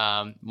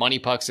 Money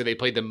Puck said they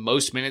played the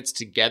most minutes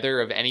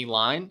together of any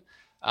line.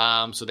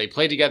 So they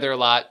played together a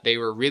lot. They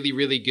were really,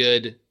 really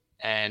good,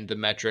 and the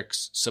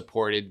metrics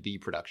supported the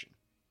production.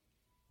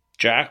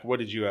 Jack, what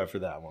did you have for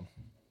that one?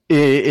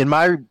 In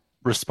my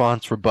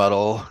response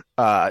rebuttal,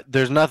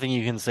 there's nothing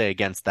you can say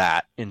against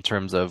that in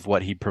terms of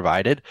what he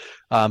provided.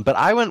 But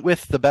I went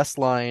with the best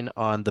line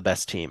on the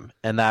best team,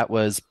 and that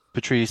was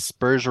Patrice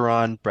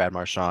Bergeron, Brad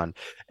Marchand,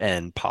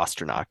 and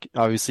Pastrnak.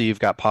 Obviously, you've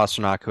got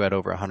Pastrnak, who had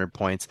over 100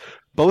 points.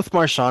 Both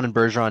Marchand and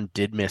Bergeron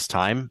did miss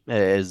time,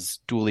 as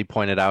Dooley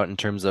pointed out, in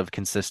terms of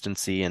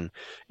consistency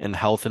and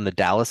health in the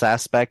Dallas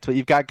aspect. But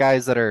you've got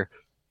guys that are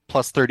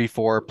plus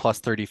 34, plus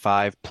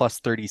 35, plus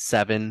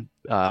 37.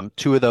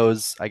 Two of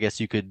those, I guess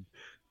you could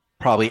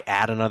probably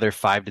add another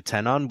 5 to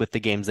 10 on with the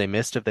games they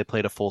missed if they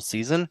played a full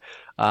season.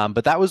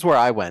 But that was where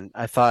I went.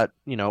 I thought,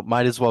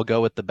 might as well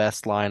go with the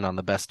best line on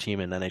the best team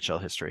in NHL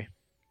history.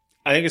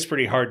 I think it's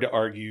pretty hard to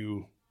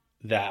argue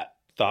that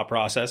thought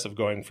process of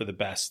going for the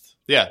best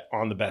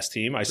on the best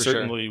team. I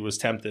certainly was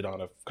tempted on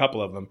a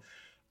couple of them.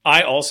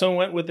 I also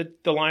went with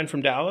the line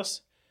from Dallas,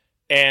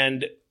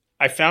 and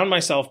I found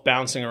myself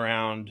bouncing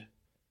around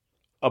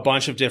a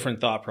bunch of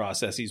different thought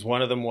processes.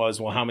 One of them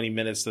was, well, how many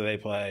minutes do they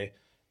play?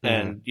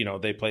 And,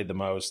 they played the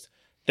most.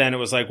 Then it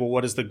was like, well,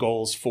 what is the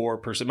goals for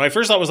person? My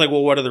first thought was like,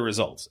 well, what are the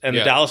results? And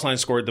the Dallas line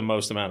scored the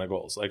most amount of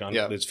goals. Like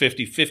it's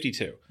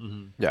 52.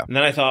 Mm-hmm. Yeah. And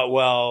then I thought,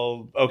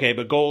 well, okay,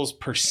 but goals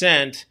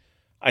percent,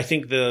 I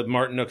think the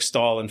Martinook,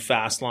 Stahl, and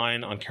Fast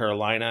line on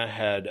Carolina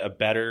had a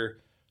better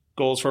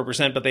goals for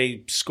percent, but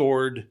they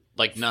scored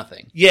like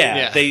nothing.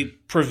 Yeah. They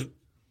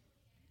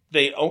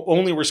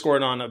only were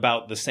scored on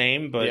about the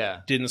same,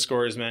 but didn't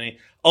score as many.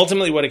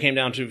 Ultimately, what it came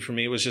down to for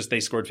me was just they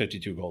scored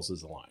 52 goals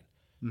as the line.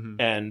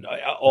 Mm-hmm. And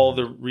all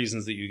the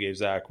reasons that you gave,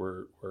 Zach,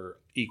 were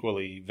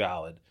equally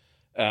valid.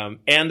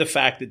 And the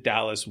fact that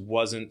Dallas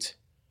wasn't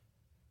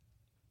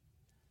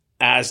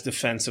as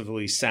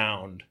defensively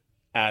sound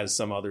as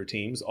some other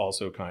teams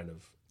also kind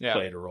of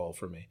played a role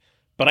for me.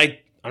 But I'm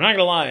not going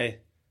to lie,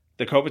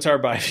 the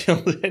Kopitar,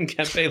 Byfield, and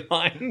Kempe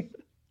line,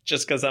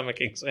 just because I'm a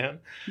Kings fan,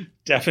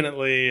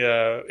 definitely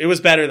it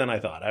was better than I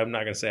thought. I'm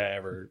not going to say I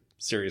ever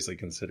seriously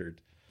considered.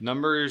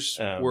 Numbers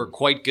were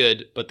quite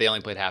good, but they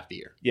only played half the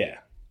year. Yeah.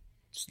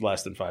 It's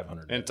less than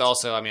 500. And it's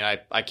also,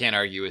 I can't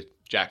argue with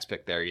Jack's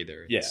pick there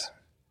either.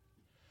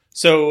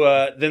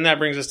 So then that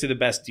brings us to the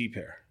best D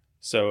pair.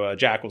 So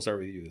Jack, we'll start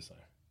with you this time.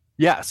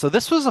 Yeah, so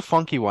this was a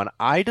funky one.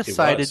 I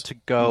decided to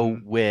go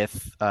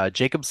with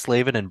Jacob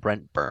Slavin and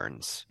Brent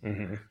Burns.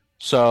 Mm-hmm.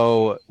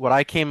 So what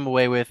I came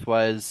away with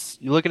was,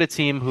 you look at a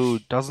team who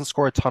doesn't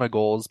score a ton of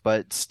goals,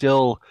 but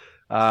still,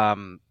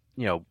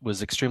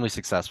 was extremely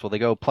successful. They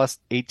go plus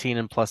 18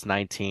 and plus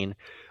 19.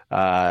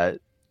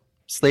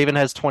 Slavin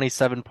has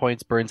 27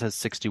 points. Burns has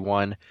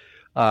 61.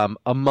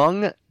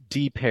 Among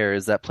D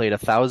pairs that played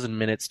 1,000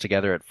 minutes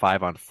together at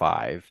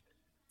 5-on-5,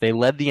 they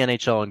led the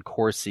NHL in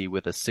Corsi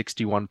with a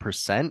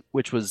 61%,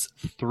 which was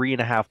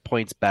 3.5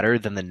 points better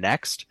than the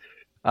next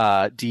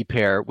D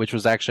pair, which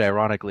was actually,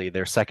 ironically,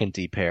 their second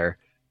D pair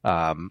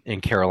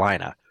in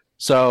Carolina.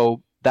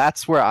 So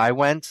that's where I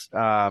went.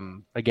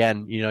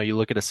 Again, you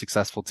look at a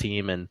successful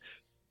team and,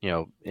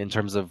 in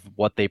terms of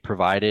what they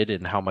provided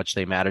and how much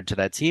they mattered to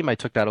that team, I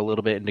took that a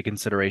little bit into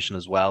consideration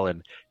as well,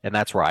 and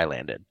that's where I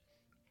landed.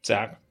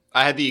 Zach?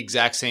 I had the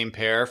exact same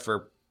pair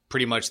for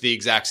pretty much the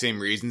exact same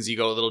reasons. You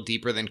go a little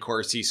deeper than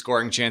Corsi.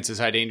 Scoring chances,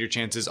 high danger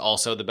chances,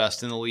 also the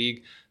best in the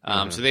league.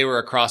 So they were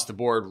across the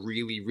board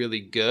really,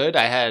 really good.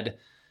 It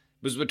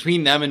was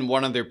between them and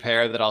one other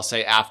pair that I'll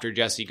say after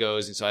Jesse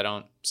goes, and so I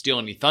don't steal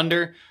any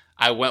thunder.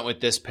 I went with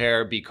this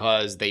pair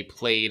because they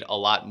played a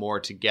lot more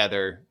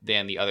together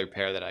than the other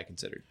pair that I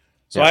considered.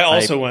 So I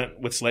also went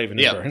with Slavin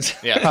and Burns.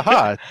 Yeah.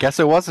 Haha, guess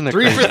it wasn't a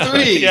 3 for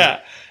 3.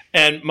 Yeah.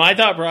 And my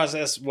thought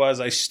process was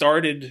I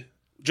started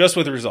just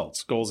with the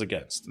results, goals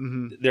against.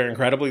 Mm-hmm. They're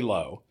incredibly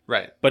low.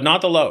 Right. But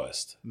not the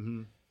lowest.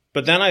 Mm-hmm.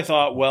 But then I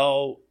thought,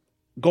 well,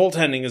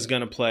 goaltending is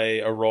going to play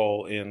a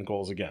role in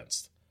goals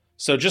against.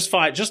 So just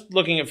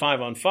looking at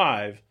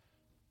 5-on-5,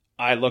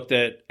 I looked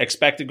at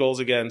expected goals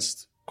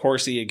against,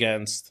 Corsi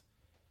against,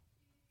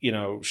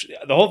 the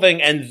whole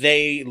thing, and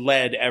they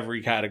led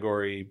every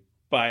category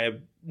by a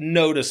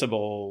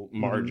noticeable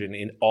margin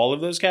in all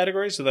of those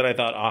categories. So that I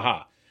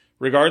thought,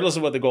 regardless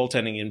of what the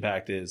goaltending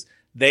impact is,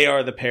 they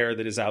are the pair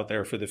that is out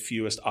there for the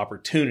fewest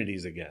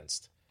opportunities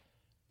against.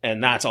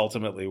 And that's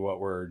ultimately what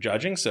we're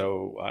judging.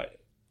 So,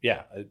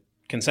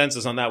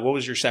 consensus on that. What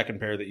was your second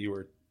pair that you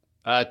were?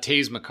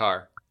 Taze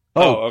Makar.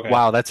 Oh, okay.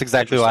 Wow. That's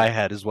exactly what I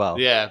had as well.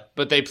 Yeah,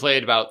 but they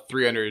played about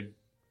 300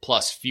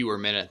 plus fewer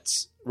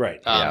minutes.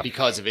 Right.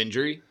 Because of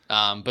injury.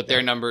 But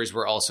their numbers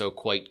were also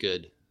quite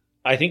good.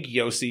 I think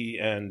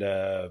Yossi and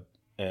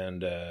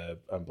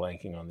I'm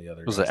blanking on the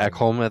other. Was it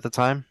Ekholm at the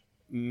time?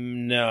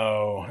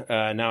 No.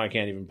 Now I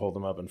can't even pull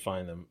them up and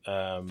find them.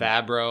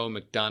 Fabro,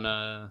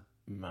 McDonough.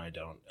 I'm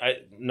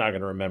not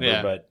going to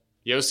remember, but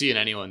Yossi and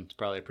anyone is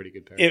probably a pretty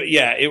good pair.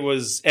 It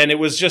was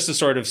just a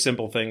sort of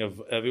simple thing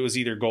of it was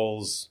either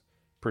goals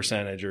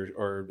percentage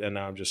or and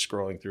now I'm just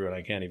scrolling through and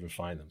I can't even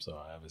find them, so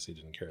I obviously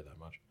didn't care that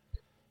much.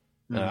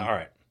 Mm-hmm. All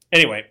right.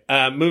 Anyway,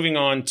 moving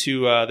on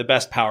to the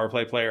best power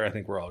play player. I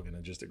think we're all going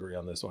to just agree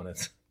on this one.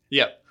 It's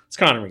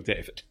Connor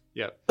McDavid.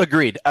 Yep.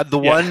 Agreed. The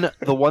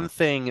one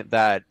thing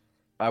that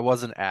I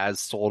wasn't as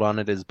sold on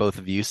it as both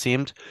of you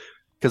seemed,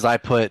 because I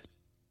put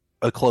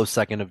a close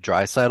second of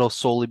Draisaitl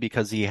solely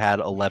because he had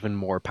 11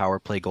 more power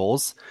play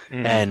goals.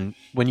 Mm-hmm. And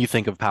when you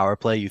think of power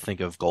play, you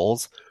think of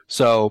goals.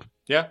 So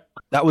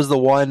that was the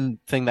one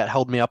thing that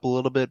held me up a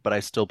little bit, but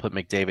I still put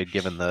McDavid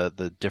given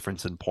the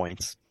difference in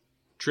points.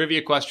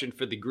 Trivia question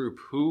for the group.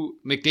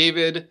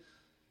 McDavid,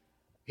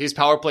 his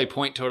power play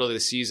point total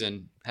this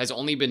season has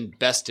only been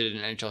bested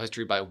in NHL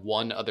history by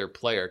one other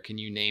player. Can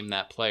you name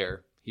that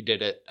player? He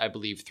did it, I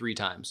believe, 3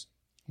 times.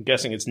 I'm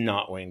guessing it's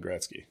not Wayne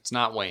Gretzky. It's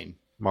not Wayne.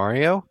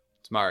 Mario?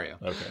 It's Mario.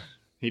 Okay.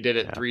 He did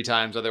it 3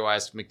 times.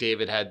 Otherwise,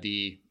 McDavid had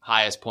the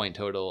highest point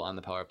total on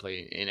the power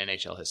play in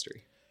NHL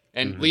history.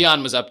 And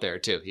Leon was up there,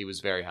 too. He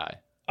was very high.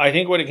 I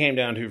think what it came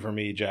down to for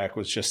me, Jack,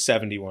 was just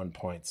 71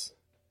 points.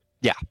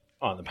 Yeah.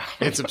 On the power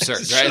It's play.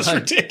 absurd, right? It's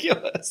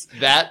ridiculous.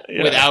 That,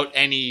 without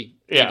any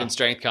even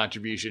strength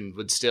contribution,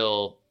 would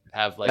still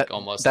have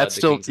almost that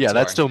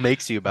still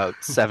makes you about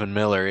 $7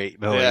 million or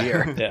 $8 million a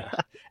year. Yeah.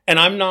 And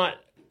I'm not,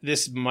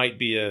 this might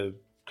be a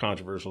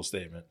controversial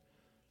statement.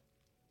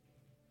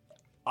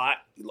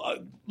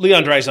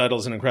 Leon Draisaitl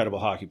is an incredible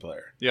hockey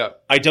player. Yeah.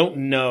 I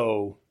don't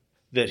know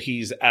that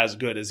he's as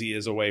good as he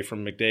is away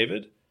from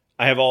McDavid.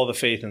 I have all the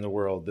faith in the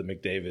world that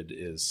McDavid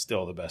is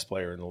still the best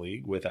player in the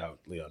league without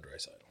Leon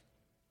Draisaitl.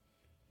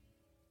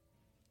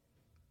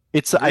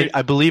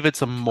 I believe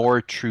it's a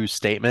more true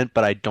statement,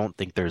 but I don't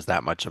think there's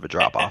that much of a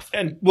drop-off.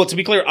 And to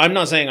be clear, I'm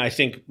not saying I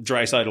think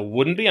Draisaitl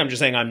wouldn't be. I'm just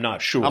saying I'm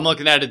not sure. I'm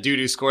looking at a dude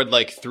who scored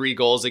 3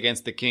 goals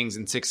against the Kings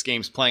in 6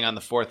 games playing on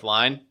the 4th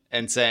line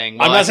and saying,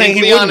 well, I'm not saying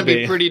he Leon wouldn't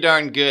be pretty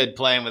darn good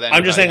playing with anybody.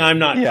 I'm just saying I'm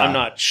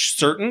not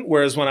certain.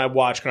 Whereas when I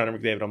watch Connor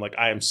McDavid, I'm like,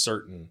 I am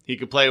certain. He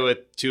could play with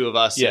 2 of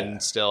us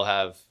and still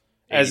have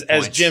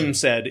As Jim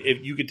said,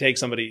 if you could take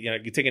somebody, you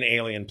could take an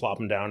alien, plop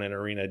him down in an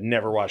arena,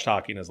 never watched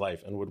hockey in his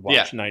life, and would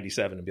watch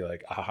 97 and be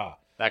like, aha.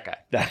 That guy.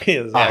 That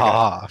is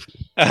that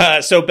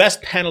guy. So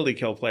best penalty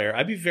kill player.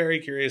 I'd be very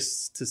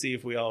curious to see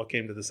if we all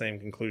came to the same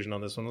conclusion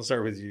on this one. Let's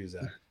start with you,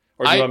 Zach.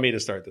 Or do you want me to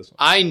start this one?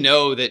 I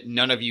know that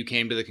none of you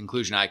came to the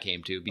conclusion I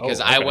came to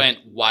because I went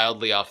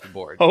wildly off the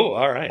board. Oh,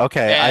 all right.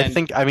 Okay.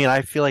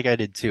 I feel like I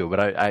did too, but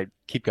I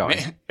keep going.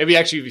 It'd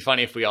actually be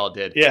funny if we all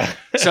did. Yeah.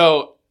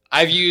 So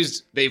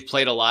they've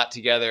played a lot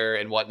together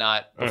and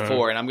whatnot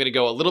before, and I'm going to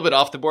go a little bit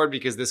off the board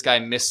because this guy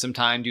missed some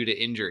time due to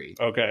injury.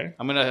 Okay.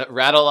 I'm going to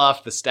rattle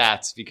off the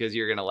stats because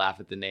you're going to laugh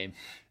at the name.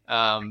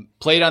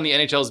 Played on the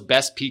NHL's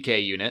best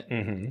PK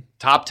unit,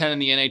 top 10 in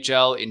the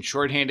NHL in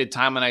shorthanded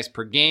time on ice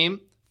per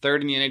game,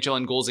 third in the NHL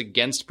in goals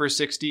against per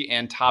 60,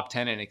 and top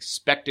 10 in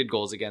expected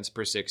goals against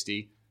per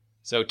 60.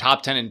 So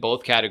top 10 in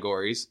both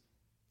categories.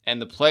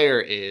 And the player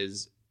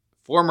is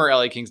former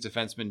LA Kings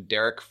defenseman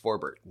Derek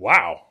Forbort.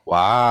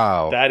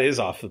 Wow. That is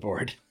off the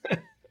board.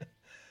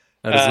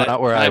 That is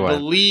not where I went. I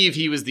believe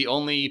he was the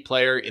only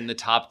player in the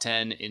top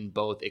 10 in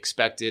both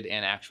expected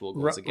and actual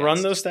goals against.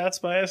 Run those stats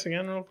by us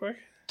again real quick.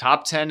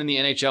 Top 10 in the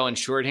NHL in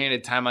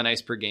shorthanded time on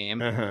ice per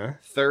game.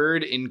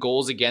 Third in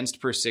goals against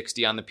per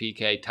 60 on the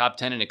PK. Top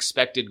 10 in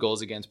expected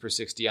goals against per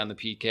 60 on the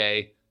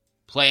PK.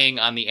 Playing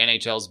on the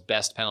NHL's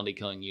best penalty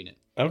killing unit.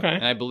 Okay.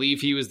 And I believe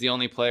he was the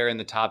only player in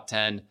the top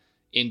 10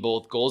 in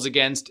both goals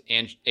against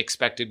and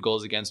expected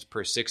goals against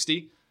per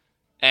 60.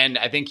 And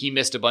I think he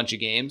missed a bunch of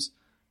games.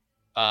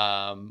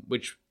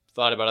 Which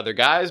thought about other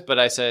guys, but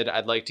I said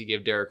I'd like to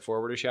give Derek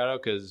Forbort a shout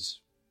out because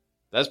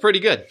that's pretty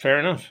good. Fair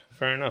enough.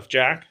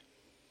 Jack?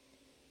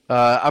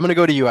 I'm going to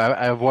go to you.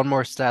 I have one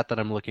more stat that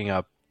I'm looking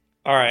up.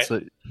 All right.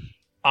 So,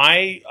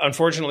 I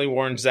unfortunately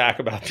warned Zach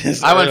about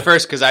this. I went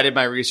first because I did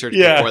my research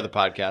before the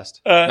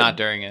podcast, not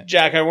during it.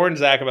 Jack, I warned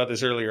Zach about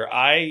this earlier.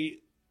 I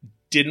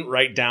didn't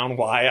write down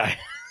why I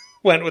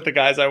went with the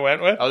guys I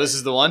went with. Oh, this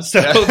is the one?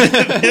 So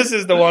this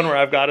is the one where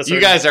I've got to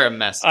You guys are a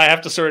mess. I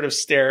have to sort of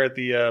stare at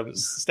the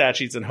stat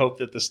sheets and hope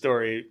that the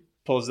story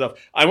pulls it up.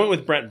 I went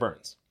with Brent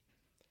Burns.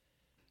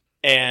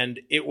 And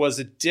it was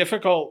a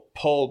difficult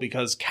pull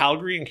because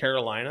Calgary and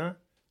Carolina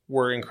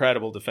were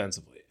incredible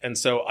defensively. And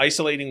so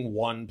isolating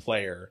one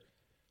player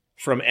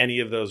from any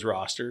of those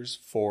rosters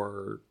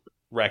for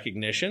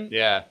recognition.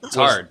 Yeah, it's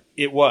hard.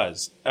 It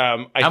was.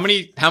 How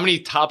many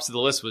tops of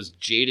the list was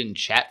Jaden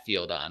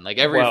Chatfield on? Like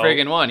every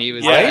friggin' one, he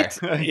was there.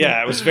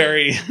 Yeah, it was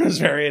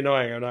very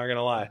annoying. I'm not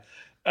gonna lie.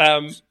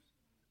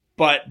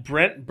 But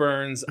Brent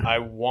Burns, I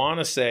want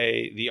to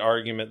say the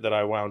argument that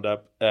I wound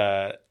up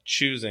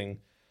choosing,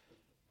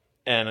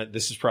 and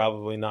this is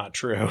probably not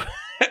true,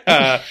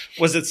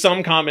 was it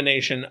some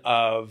combination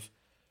of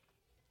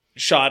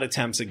shot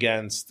attempts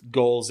against,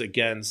 goals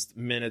against,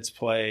 minutes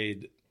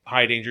played,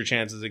 high danger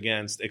chances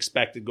against,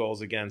 expected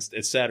goals against,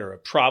 etc.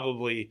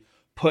 Probably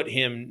put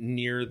him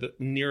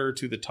nearer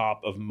to the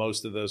top of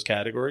most of those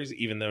categories,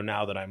 even though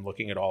now that I'm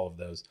looking at all of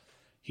those,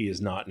 he is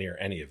not near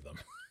any of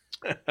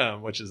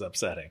them, which is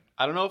upsetting.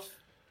 I don't know if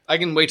I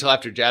can wait till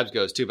after Jabs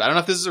goes too, but I don't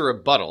know if this is a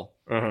rebuttal.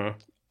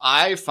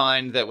 I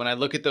find that when I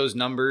look at those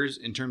numbers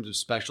in terms of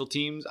special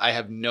teams, I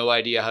have no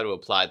idea how to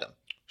apply them.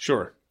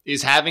 Sure.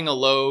 Is having a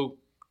low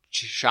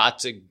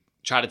shot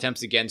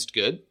attempts against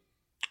good?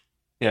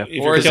 Yeah,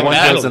 or is one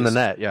goes in the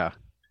net? Yeah.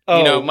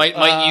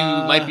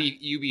 Might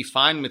you be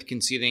fine with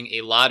conceding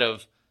a lot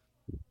of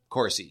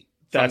Corsi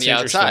from the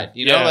outside?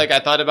 I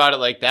thought about it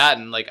like that,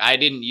 and like I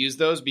didn't use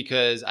those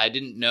because I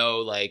didn't know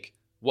like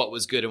what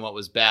was good and what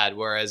was bad.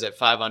 Whereas at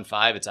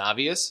 5-on-5, it's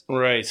obvious,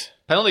 right?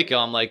 Penalty kill,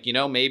 I'm like,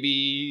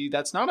 maybe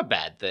that's not a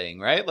bad thing,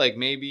 right? Like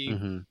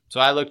maybe. So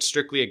I looked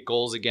strictly at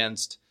goals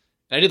against.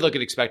 I did look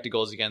at expected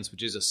goals against,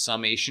 which is a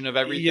summation of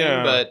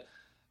everything, but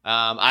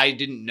I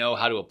didn't know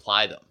how to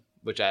apply them,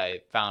 which I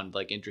found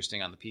like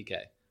interesting on the PK.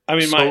 I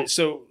mean,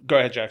 so go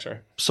ahead, Jack. Sorry.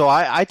 So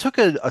I took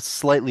a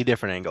slightly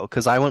different angle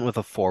because I went with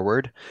a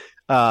forward.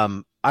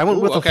 I went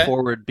with a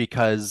forward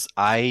because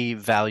I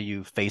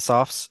value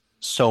faceoffs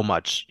so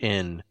much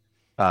in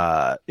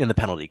the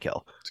penalty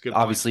kill. That's a good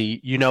Obviously,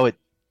 point.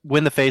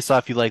 Win the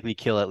faceoff, you likely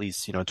kill at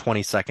least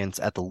 20 seconds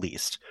at the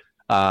least.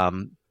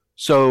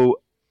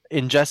 So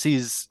in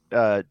Jesse's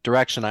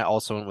direction, I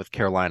also went with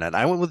Carolina, and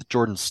I went with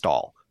Jordan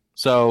Staal.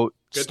 So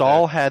good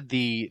Staal had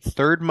the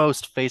third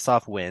most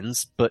faceoff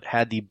wins, but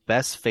had the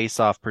best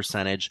faceoff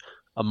percentage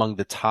among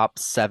the top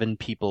 7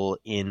 people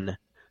in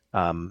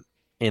the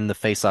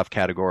faceoff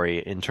category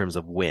in terms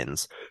of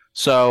wins.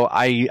 So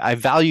I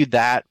valued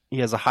that. He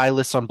has a high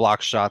list on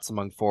block shots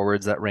among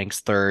forwards that ranks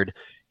third.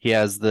 He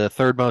has the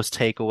third most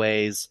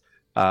takeaways.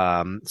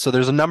 So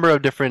there's a number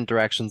of different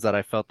directions that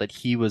I felt that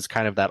he was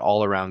kind of that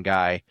all-around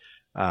guy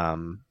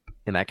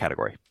in that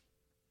category.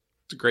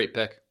 It's a great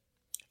pick.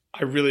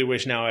 I really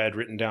wish now I had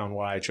written down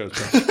why I chose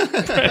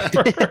Brent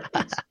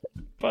Burns,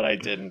 but I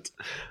didn't.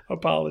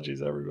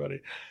 Apologies, everybody.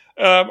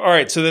 All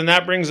right, so then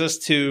that brings us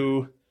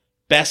to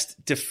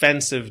best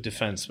defensive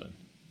defenseman.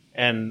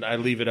 And I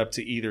leave it up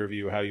to either of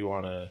you how you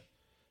want to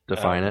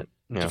define it.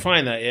 Yeah.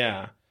 Define that,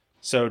 yeah.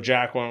 So,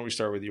 Jack, why don't we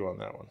start with you on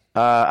that one?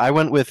 I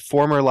went with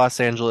former Los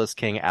Angeles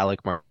King Alec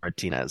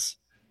Martinez.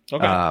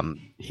 Okay.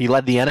 He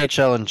led the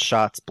NHL in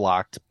shots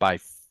blocked by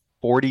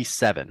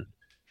 47.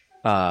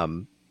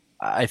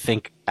 I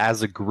think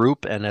as a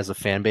group and as a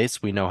fan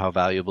base, we know how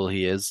valuable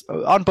he is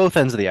on both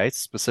ends of the ice,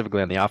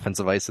 specifically on the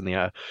offensive ice in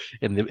the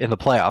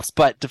playoffs.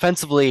 But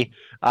defensively,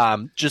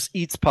 just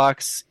eats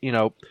pucks. We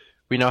know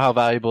how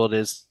valuable it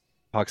is.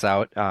 Pucks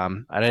out.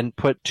 I didn't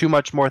put too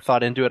much more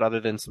thought into it other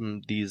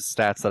than these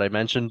stats that I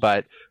mentioned,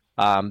 but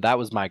that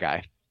was my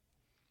guy.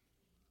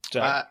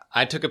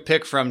 I took a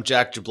pick from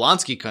Jack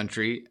Jablonski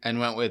country and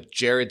went with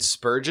Jared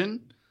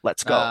Spurgeon.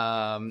 Let's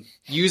go.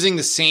 Using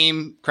the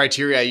same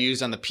criteria I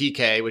used on the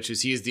PK, which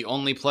is he is the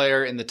only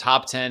player in the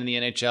top 10 in the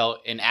NHL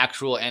in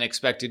actual and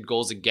expected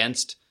goals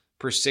against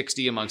per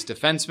 60 amongst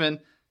defensemen.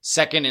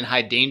 second in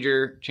high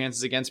danger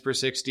chances against per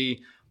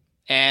 60.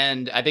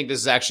 And I think this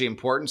is actually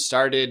important.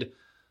 Started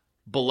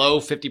below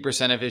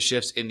 50% of his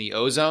shifts in the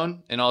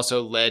O-zone and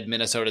also led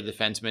Minnesota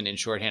defensemen in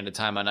shorthanded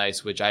time on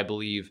ice, which I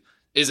believe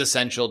is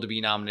essential to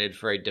be nominated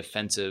for a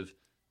defensive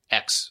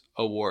X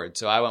award.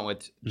 So I went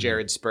with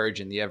Jared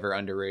Spurgeon, the ever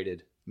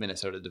underrated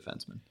Minnesota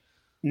defenseman.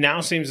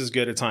 Now seems as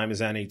good a time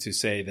as any to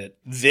say that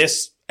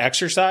this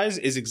exercise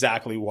is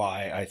exactly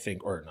why I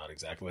think, or not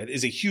exactly, it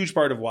is a huge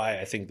part of why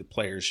I think the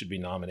players should be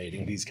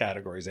nominating these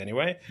categories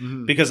anyway,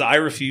 because I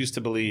refuse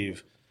to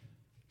believe.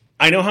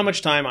 I know how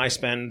much time I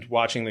spend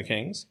watching the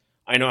Kings.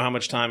 I know how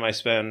much time I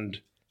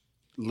spend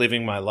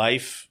living my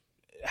life,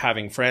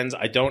 having friends.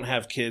 I don't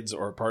have kids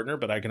or a partner,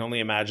 but I can only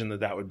imagine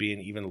that that would be an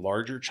even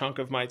larger chunk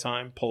of my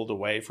time pulled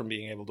away from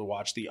being able to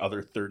watch the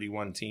other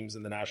 31 teams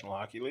in the National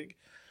Hockey League.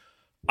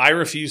 I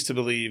refuse to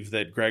believe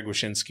that Greg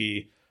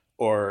Wyshynski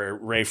or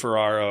Ray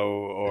Ferraro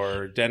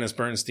or Dennis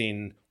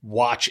Bernstein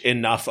watch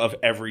enough of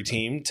every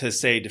team to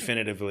say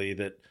definitively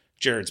that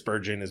Jared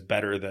Spurgeon is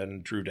better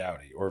than Drew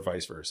Doughty or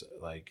vice versa.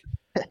 Like,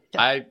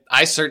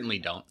 I certainly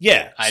don't.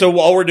 Yeah. So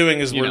all we're doing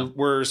is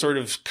we're sort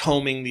of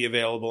combing the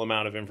available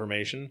amount of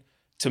information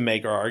to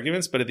make our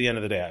arguments. But at the end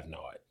of the day, I have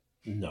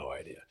no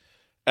idea.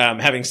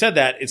 Having said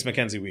that, it's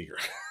Mackenzie Weegar.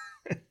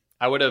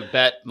 I would have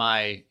bet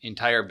my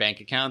entire bank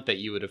account that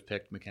you would have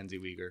picked Mackenzie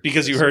Weegar.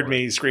 Because you heard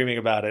me screaming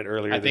about it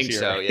earlier this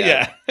year. I think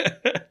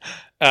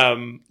so, yeah.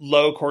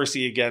 Low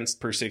Corsi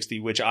against per 60,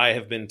 which I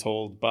have been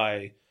told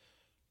by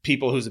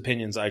people whose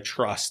opinions I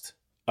trust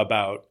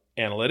about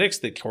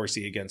analytics that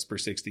Corsi against per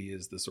 60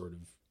 is the sort of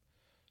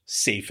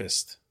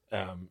safest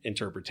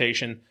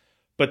interpretation.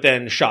 But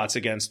then shots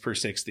against per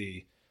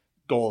 60,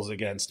 goals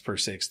against per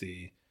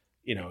 60,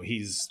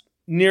 he's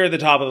near the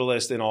top of the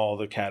list in all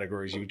the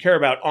categories you would care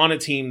about on a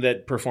team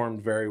that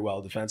performed very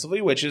well defensively,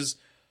 which is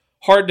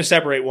hard to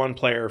separate one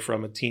player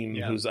from a team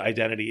whose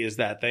identity is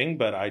that thing.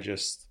 But I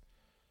just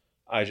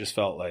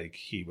felt like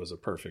he was a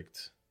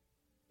perfect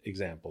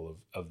example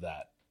of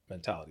that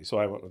mentality. So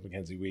I went with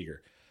Mackenzie Weegar.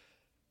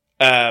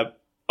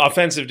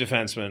 Offensive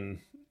defenseman.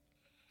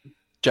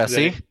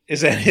 Jesse?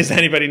 Is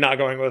anybody not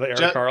going with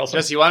Erik Karlsson?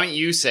 Jesse, why don't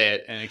you say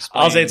it and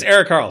explain? I'll say it's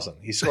Erik Karlsson.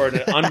 He scored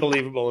an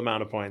unbelievable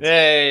amount of points.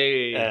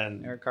 Hey,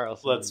 and Erik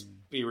Karlsson. Let's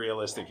be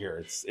realistic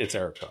here. It's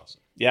Erik Karlsson.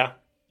 Yeah?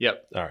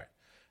 Yep. All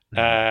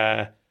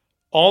right.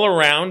 All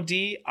around,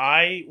 D,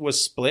 I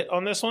was split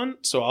on this one,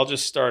 so I'll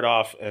just start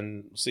off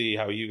and see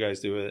how you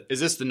guys do it.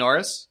 Is this the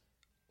Norris?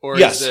 Or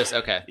yes. Is this?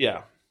 Okay.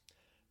 Yeah.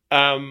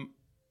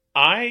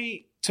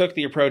 I took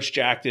the approach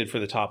Jack did for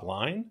the top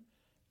line.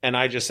 And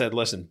I just said,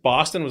 listen,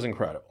 Boston was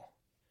incredible.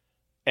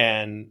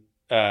 And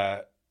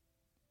pulling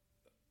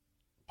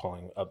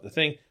up the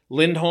thing,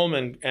 Lindholm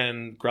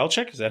and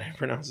Grelchik, is that how you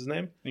pronounce his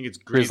name? I think it's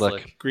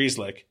Griezlick.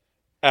 Griezlick.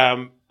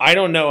 I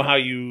don't know how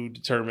you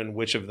determine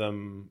which of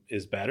them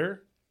is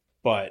better,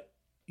 but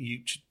you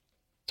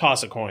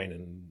toss a coin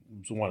and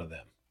it's one of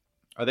them.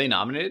 Are they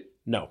nominated?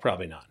 No,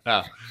 probably not.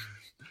 Oh.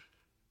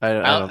 I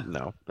don't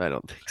know. I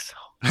don't think so.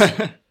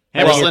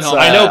 Lindholm,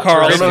 I know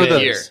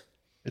Karlsson.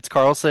 It's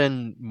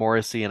Karlsson,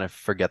 Morrissey, and I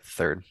forget the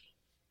third.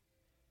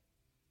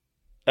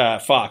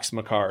 Fox,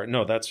 Makar.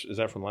 No, is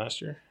that from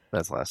last year?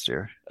 That's last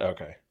year.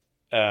 Okay.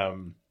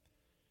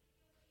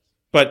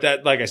 But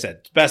that, like I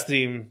said, best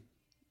team,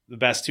 the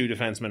best two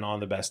defensemen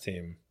on the best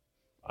team.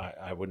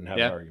 I wouldn't have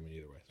an argument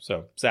either way.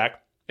 So,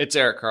 Zach? It's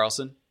Erik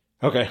Karlsson.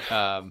 Okay.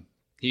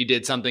 He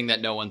did something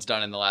that no one's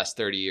done in the last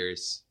 30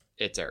 years.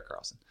 It's Erik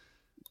Karlsson.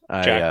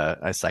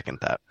 I second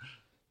that.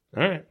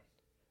 All right.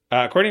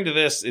 According to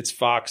this, it's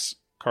Fox,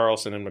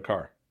 Karlsson, and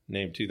Makar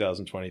named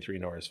 2023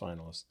 Norris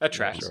finalists. That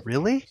tracks.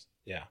 Really?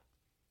 Yeah.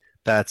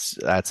 That's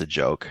a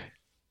joke.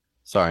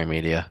 Sorry,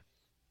 media.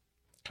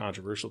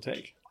 Controversial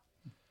take.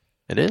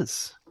 It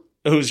is.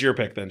 Who's your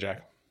pick then,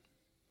 Jack?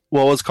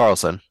 Well, it was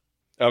Karlsson.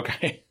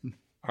 Okay.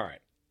 All right.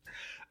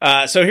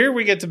 So here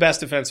we get to best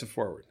defensive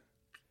forward.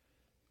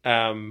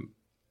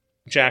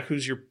 Jack,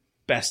 who's your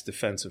best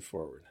defensive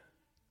forward?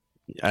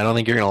 I don't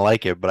think you're going to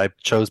like it, but I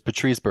chose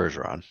Patrice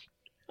Bergeron.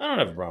 I don't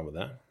have a problem with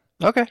that.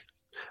 Okay.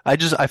 I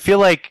feel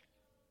like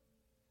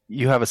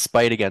you have a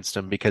spite against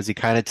him because he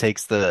kind of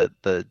takes the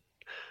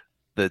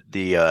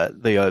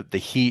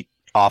heat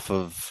off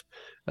of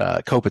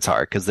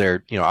Kopitar because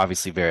they're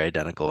obviously very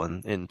identical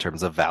in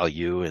terms of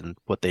value and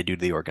what they do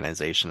to the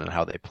organization and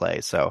how they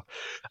play. So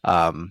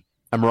I'm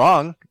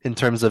wrong in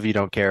terms of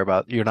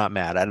you're not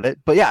mad at it,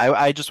 but yeah,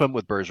 I just went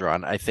with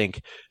Bergeron. I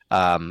think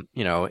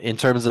in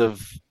terms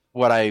of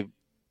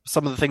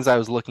some of the things I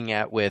was looking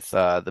at with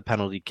the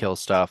penalty kill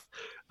stuff.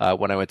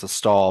 When I went to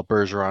Stahl,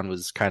 Bergeron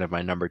was kind of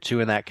my number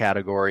 2 in that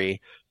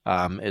category,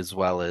 as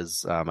well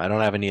as I don't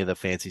have any of the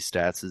fancy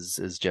stats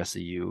as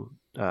Jesse, you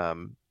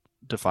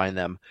define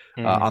them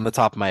on the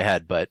top of my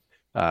head, but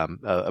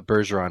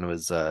Bergeron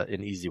was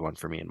an easy one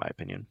for me, in my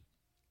opinion.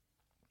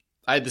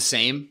 I had the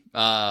same.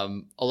 A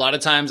lot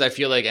of times I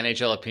feel like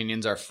NHL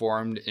opinions are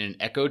formed in an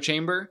echo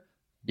chamber.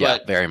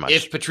 But yeah, very much.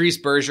 If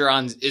Patrice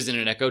Bergeron is in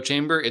an echo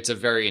chamber, it's a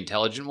very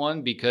intelligent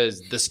one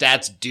because the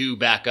stats do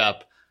back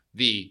up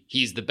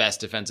he's the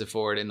best defensive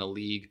forward in the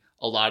league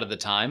a lot of the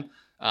time.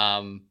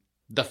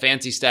 The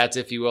fancy stats,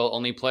 if you will,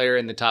 only player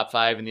in the top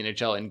 5 in the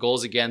NHL in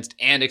goals against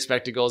and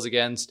expected goals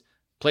against,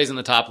 plays on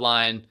the top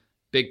line,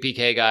 big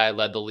PK guy,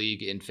 led the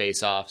league in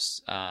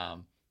faceoffs.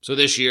 So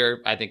this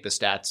year, I think the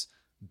stats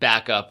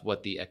back up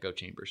what the echo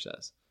chamber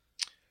says.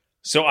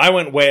 So I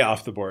went way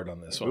off the board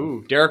on this one.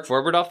 Ooh, Derek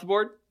Forbort off the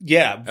board?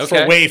 Yeah,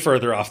 okay. Way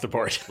further off the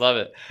board. Love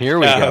it. Here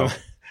we go.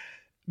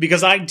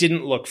 Because I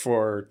didn't look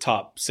for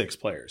top 6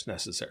 players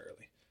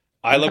necessarily.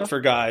 I looked for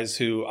guys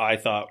who I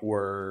thought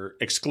were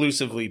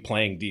exclusively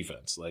playing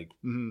defense. Like,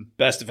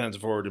 best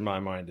defensive forward in my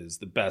mind is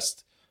the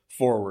best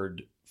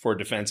forward for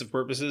defensive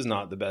purposes,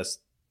 not the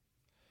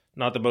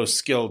most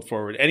skilled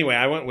forward. Anyway,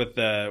 I went with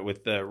the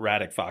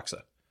Radek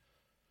Faksa.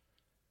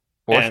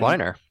 Fourth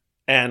liner.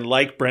 And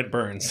like Brent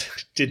Burns,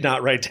 did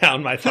not write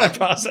down my thought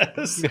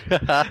process.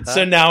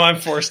 So now I'm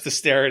forced to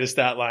stare at a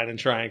stat line and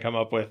try and come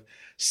up with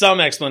some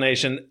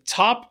explanation.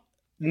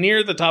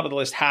 Near the top of the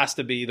list has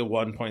to be the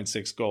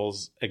 1.6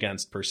 goals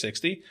against per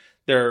 60.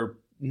 There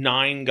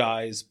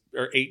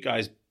are 8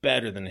 guys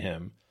better than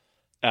him.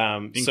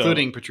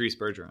 Including Patrice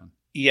Bergeron.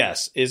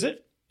 Yes. Is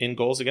it in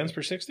goals against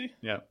per 60?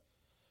 Yeah.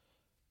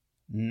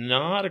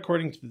 Not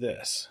according to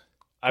this.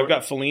 I've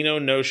got Foligno,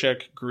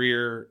 Nosek,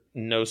 Greer,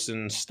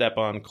 Nosen,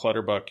 Stepan,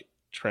 Clutterbuck,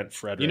 Trent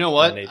Frederick. You know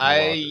what?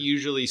 I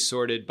usually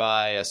sorted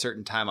by a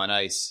certain time on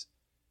ice,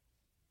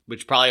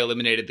 which probably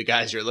eliminated the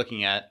guys you're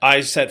looking at.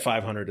 I set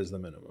 500 as the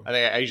minimum. I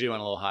think I usually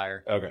went a little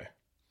higher. Okay.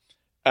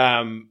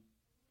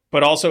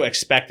 But also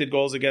expected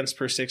goals against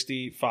per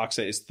 60.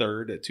 Faksa is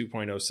third at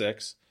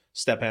 2.06.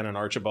 Stepan and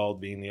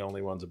Archibald being the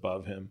only ones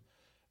above him.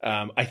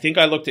 I think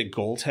I looked at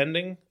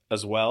goaltending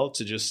as well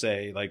to just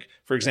say, like,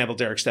 for example,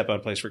 Derek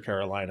Stepan plays for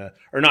Carolina.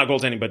 Or not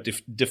goaltending, but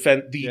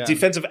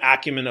defensive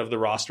acumen of the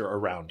roster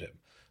around him.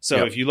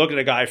 So if you look at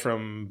a guy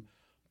from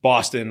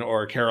Boston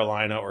or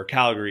Carolina or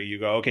Calgary, you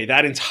go, okay,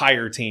 that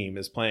entire team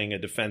is playing a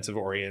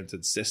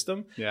defensive-oriented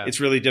system. Yeah. It's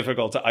really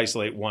difficult to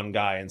isolate one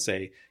guy and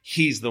say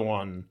he's the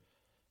one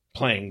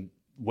playing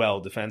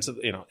well defensive.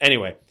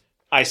 Anyway,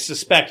 I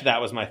suspect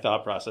that was my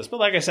thought process. But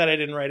like I said, I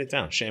didn't write it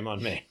down. Shame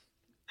on me.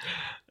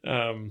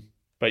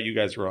 But you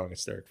guys are wrong.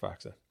 It's Derek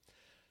Faksa.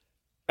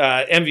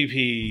 MVP.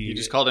 You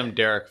just called him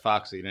Derek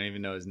Faksa. You don't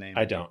even know his name.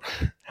 I don't.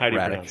 How do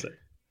you pronounce it?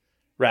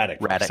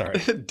 Radek.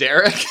 Sorry.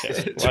 Derek?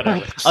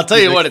 Whatever. I'll tell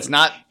you what, it's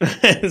not.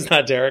 It's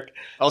not Derek.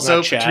 Also,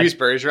 not Patrice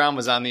Bergeron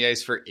was on the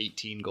ice for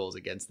 18 goals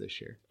against this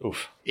year.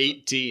 Oof.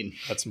 18.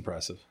 That's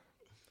impressive.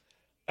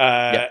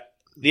 The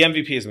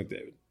MVP is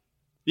McDavid.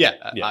 Yeah,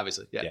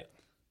 obviously. Yeah.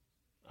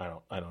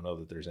 I don't know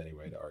that there's any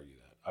way to argue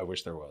that. I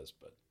wish there was,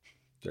 but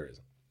there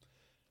isn't.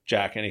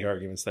 Jack, any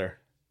arguments there?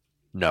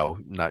 No,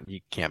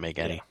 you can't make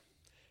any.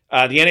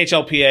 The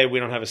NHLPA, we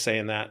don't have a say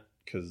in that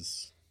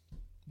because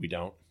we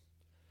don't.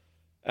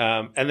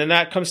 And then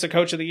that comes to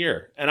Coach of the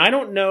Year. And I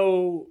don't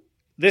know,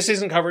 this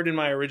isn't covered in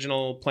my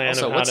original plan.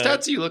 Also, what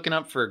stats are you looking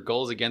up for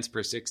goals against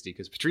per 60?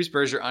 Because Patrice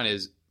Bergeron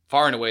is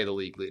far and away the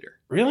league leader.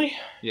 Really?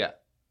 Yeah.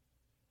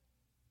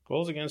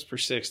 Goals against per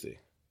 60.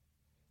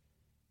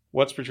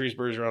 What's Patrice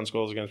Bergeron's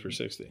goals against per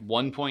 60?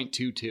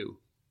 1.22.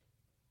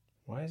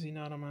 Why is he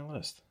not on my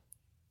list?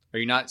 Are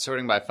you not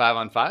sorting by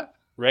 5-on-5?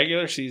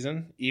 Regular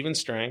season, even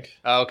strength.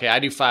 Oh, okay. I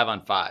do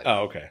 5-on-5. Oh,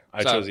 okay.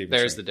 I chose even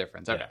there's strength. The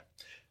difference. Okay.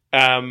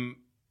 Yeah.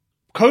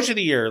 Coach of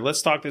the Year.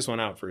 Let's talk this one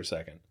out for a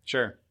second.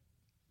 Sure.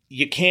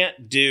 You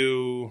can't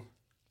do,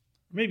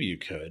 maybe you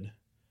could,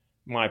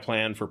 my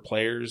plan for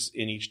players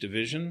in each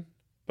division,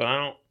 but I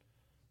don't,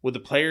 would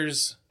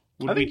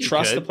we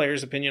trust the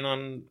players' opinion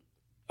on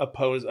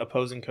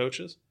opposing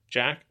coaches?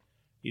 Jack,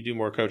 you do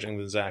more coaching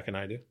than Zach and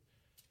I do.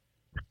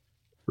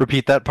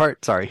 Repeat that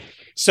part. Sorry.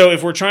 So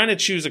if we're trying to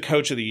choose a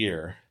Coach of the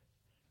Year,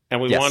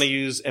 and we want to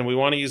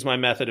use my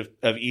method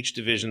of each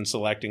division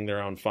selecting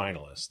their own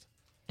finalist.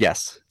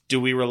 Yes. Do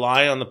we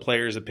rely on the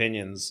players'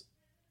 opinions?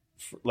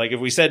 Like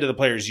if we said to the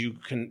players, you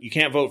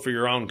can't vote for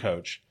your own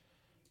coach,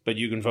 but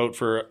you can vote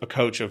for a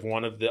coach of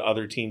one of the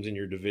other teams in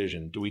your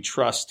division. Do we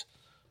trust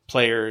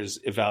players'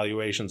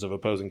 evaluations of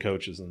opposing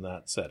coaches in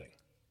that setting?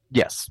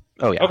 Yes.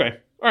 Oh yeah. Okay.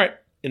 All right.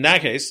 In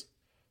that case,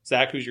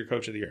 Zach, who's your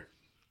Coach of the Year?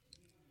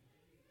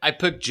 I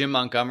picked Jim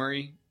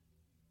Montgomery,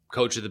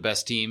 coach of the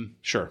best team.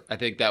 Sure. I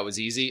think that was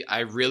easy. I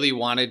really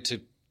wanted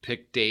to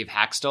pick Dave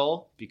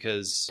Haxtell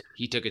because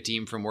he took a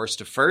team from worst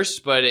to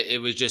first, but it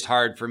was just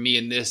hard for me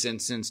in this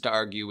instance to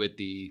argue with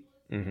the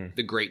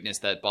greatness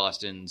that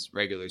Boston's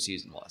regular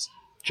season was.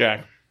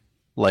 Jack?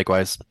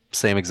 Likewise.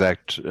 Same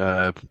exact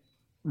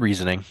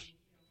reasoning.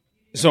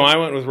 So I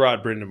went with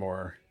Rod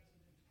Brind'Amour.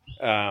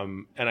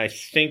 And I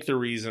think the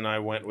reason I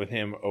went with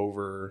him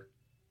over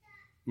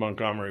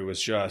Montgomery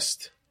was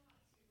just,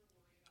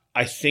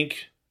 I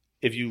think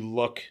if you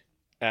look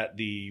at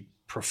the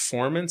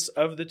performance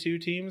of the two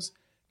teams,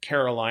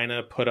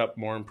 Carolina put up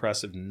more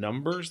impressive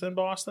numbers than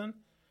Boston.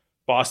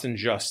 Boston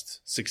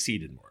just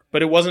succeeded more.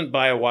 But it wasn't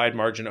by a wide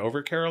margin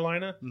over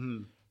Carolina.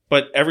 Mm-hmm.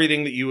 But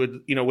everything that you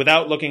would,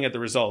 without looking at the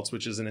results,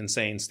 which is an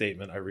insane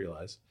statement, I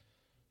realize.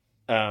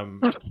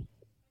 Did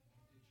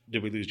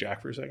we lose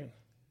Jack for a second?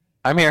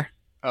 I'm here.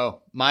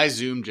 Oh, my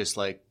Zoom just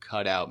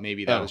cut out.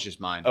 Maybe that was just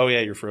mine. Oh, yeah,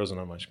 you're frozen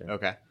on my screen.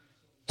 Okay.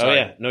 Sorry. Oh,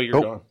 yeah. No, you're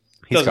gone.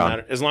 Doesn't gone.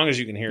 matter. As long as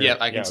you can hear it. Yeah,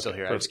 I can still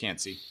hear it. Perfect. I just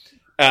can't see.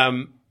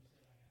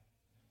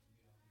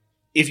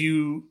 If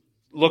you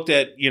looked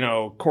at,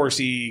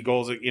 Corsi,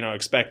 goals,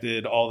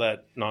 expected, all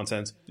that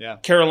nonsense. Yeah.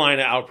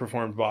 Carolina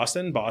outperformed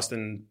Boston.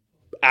 Boston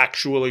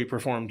actually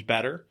performed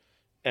better.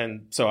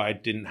 And so I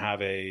didn't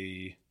have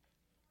a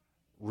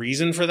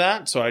reason for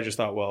that. So I just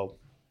thought, well,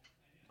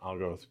 I'll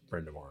go with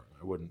Brind'Amour.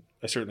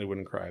 I certainly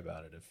wouldn't cry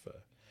about it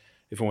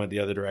if it went the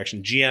other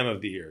direction. GM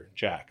of the year,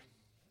 Jack.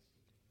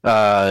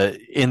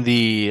 In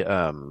the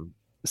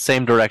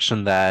same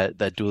direction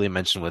that Dooley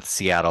mentioned with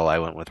Seattle, I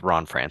went with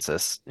Ron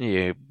Francis.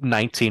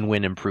 19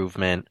 win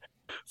improvement,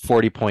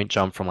 40-point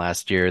jump from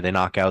last year. They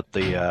knock out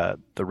the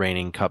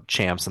reigning Cup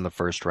champs in the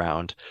first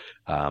round.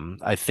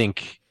 I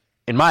think,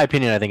 in my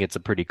opinion, it's a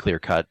pretty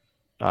clear-cut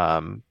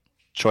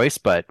choice,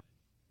 but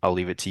I'll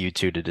leave it to you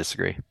two to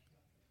disagree.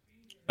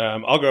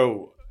 I'll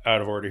go out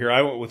of order here.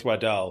 I went with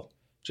Waddell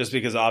just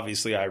because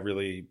obviously I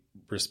really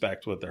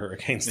respect what the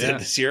Hurricanes did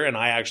this year, and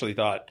I actually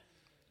thought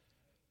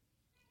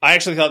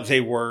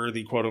they were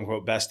the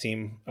quote-unquote best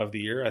team of the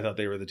year. I thought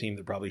they were the team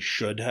that probably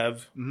should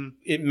have,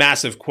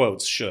 massive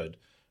quotes should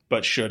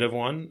have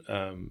won.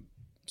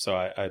 So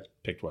I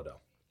picked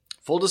Waddell.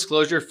 Full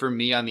disclosure for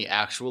me on the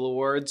actual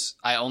awards,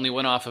 I only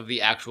went off of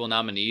the actual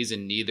nominees,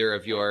 and neither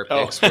of your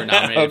picks were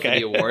nominated for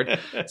the award.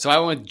 So I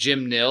went with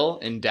Jim Nill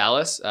in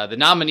Dallas. The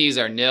nominees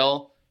are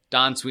Nill,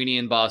 Don Sweeney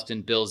in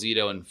Boston, Bill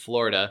Zito in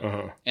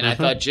Florida. And I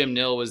thought Jim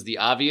Nill was the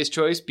obvious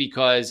choice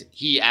because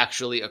he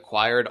actually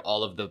acquired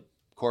all of the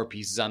core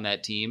pieces on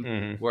that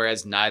team,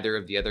 whereas neither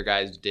of the other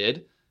guys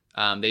did.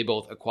 They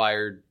both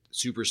acquired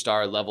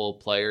superstar level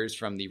players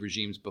from the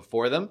regimes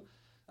before them.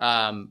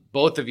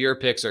 Both of your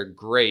picks are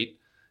great.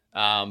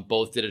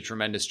 Both did a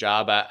tremendous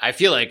job. I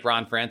feel like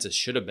Ron Francis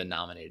should have been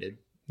nominated.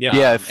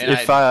 Yeah.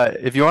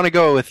 If you want to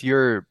go with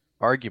your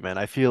argument,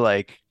 I feel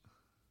like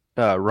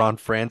Ron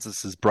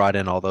Francis has brought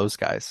in all those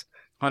guys.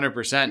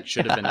 100%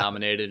 should have been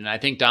nominated, and I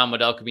think Don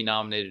Waddell could be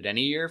nominated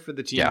any year for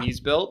the team he's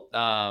built.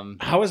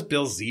 How is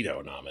Bill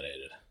Zito nominated?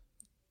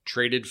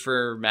 Traded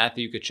for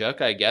Matthew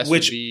Tkachuk, I guess.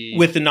 Which,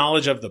 with the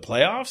knowledge of the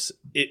playoffs,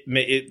 it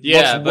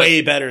looks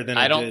way better than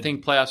I don't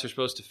think playoffs are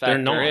supposed to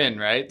factor in,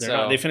 right?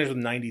 They finished with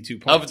 92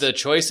 points. Of the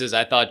choices,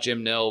 I thought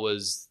Jim Nill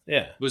was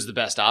the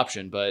best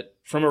option, but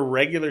from a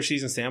regular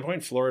season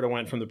standpoint, Florida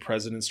went from the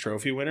President's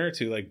Trophy winner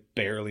to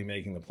barely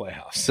making the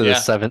playoffs. So the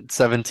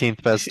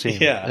 17th best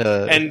team.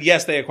 And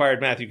yes, they acquired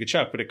Matthew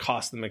Tkachuk, but it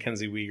cost them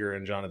Mackenzie Weegar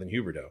and Jonathan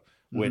Huberdeau,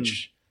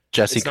 which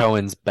Jesse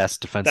Cohen's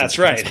best defensive. That's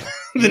right.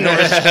 The North.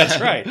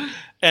 That's right.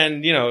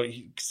 And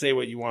you say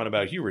what you want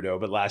about Huberdeau,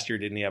 but last year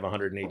didn't he have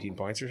 118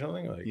 points or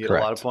something? He had a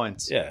lot of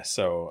points. Yeah.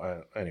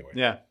 So anyway.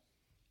 Yeah.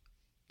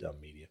 Dumb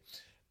media.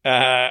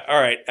 All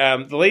right.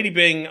 The Lady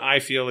Bing, I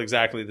feel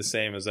exactly the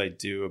same as I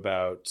do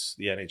about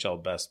the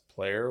NHL Best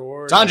Player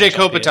Award. It's Andrei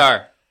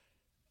Kopitar.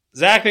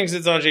 Zach thinks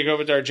it's Andrei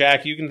Kopitar.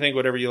 Jack, you can think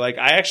whatever you like.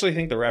 I actually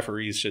think the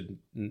referees should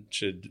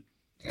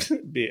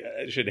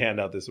hand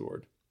out this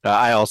award.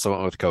 I also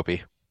went with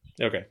Kopi.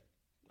 Okay.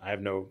 I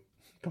have no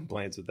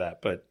complaints with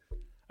that, but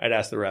I'd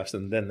ask the refs,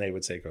 and then they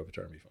would say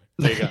Kopitar and be fine.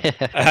 There you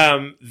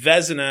go.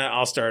 Vezina,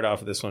 I'll start off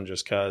with this one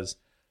just because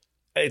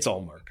it's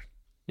Ullmark.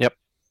 Yep.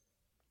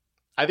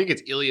 I think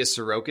it's Ilya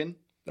Sorokin.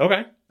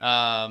 Okay.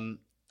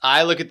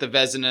 I look at the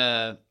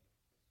Vezina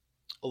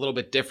a little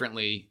bit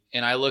differently,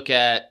 and I look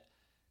at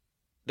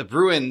the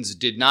Bruins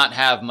did not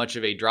have much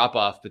of a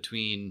drop-off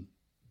between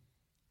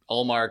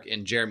Ullmark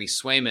and Jeremy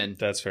Swayman.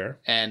 That's fair.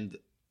 And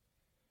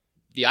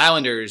the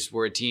Islanders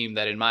were a team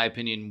that, in my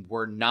opinion,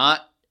 were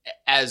not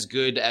as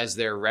good as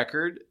their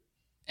record,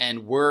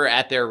 and were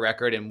at their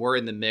record and were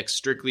in the mix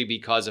strictly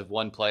because of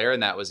one player,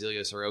 and that was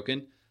Ilya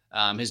Sorokin.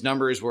 His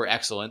numbers were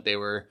excellent. They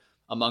were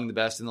among the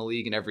best in the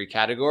league in every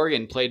category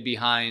and played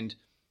behind,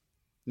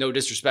 no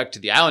disrespect to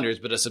the Islanders,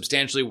 but a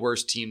substantially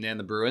worse team than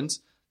the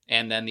Bruins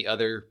and then the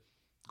other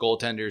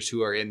goaltenders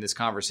who are in this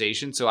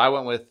conversation. So I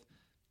went with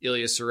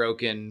Ilya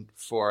Sorokin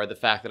for the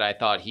fact that I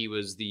thought he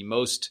was the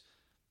most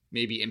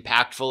maybe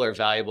impactful or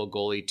valuable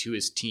goalie to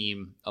his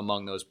team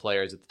among those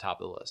players at the top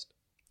of the list.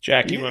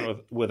 Jack, you went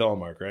with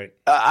Ullmark, right?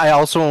 I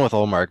also went with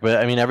Ullmark,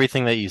 but I mean,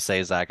 everything that you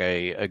say, Zach,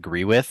 I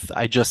agree with.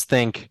 I just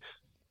think,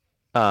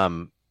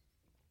 I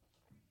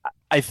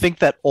think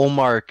that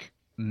Ullmark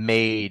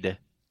made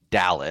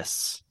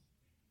Dallas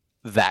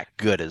that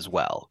good as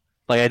well.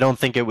 I don't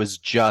think it was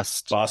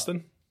just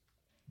Boston.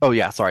 Oh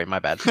yeah, sorry, my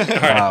bad.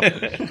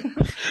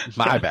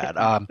 My bad.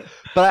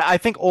 But I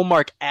think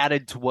Ullmark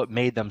added to what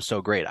made them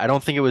so great. I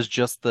don't think it was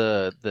just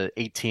the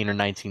 18 or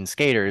 19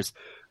 skaters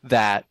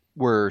that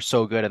were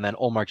so good, and then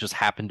Ullmark just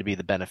happened to be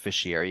the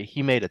beneficiary.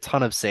 He made a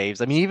ton of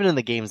saves. I mean, even in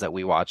the games that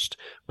we watched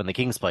when the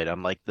Kings played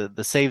him,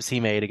 the saves he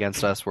made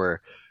against us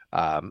were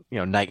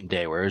night and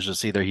day, where it was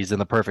just either he's in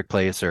the perfect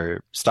place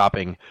or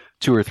stopping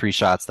 2 or 3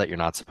 shots that you're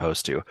not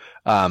supposed to.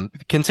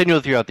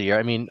 Continually throughout the year.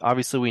 I mean,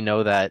 obviously we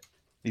know that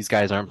these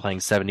guys aren't playing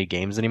 70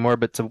 games anymore,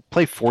 but to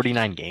play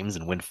 49 games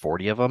and win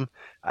 40 of them,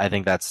 I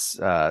think that's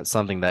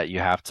something that you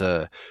have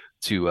to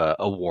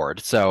award.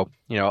 So,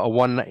 a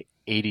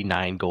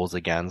 189 goals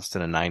against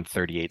and a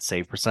 938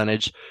 save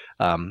percentage.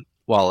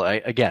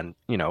 Again,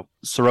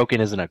 Sorokin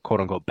isn't a quote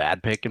unquote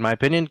bad pick in my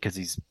opinion because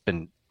he's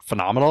been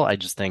phenomenal. I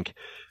just think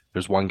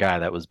there's one guy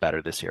that was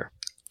better this year.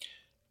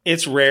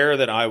 It's rare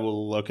that I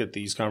will look at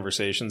these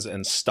conversations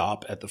and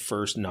stop at the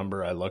first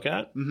number I look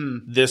at.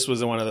 Mm-hmm. This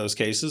was one of those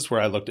cases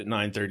where I looked at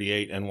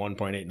 938 and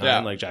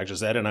 1.89, like Jack just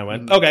said, and I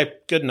went, Mm-hmm. okay,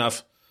 good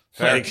enough.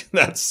 Fair. Like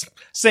that's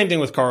same thing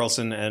with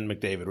Carlson and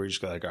McDavid, where you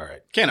just go like, all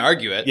right, Can't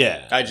argue it.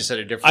 Yeah. I just had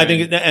a different. I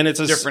think, and it's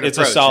a approach,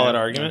 solid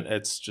argument.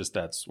 It's just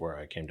that's where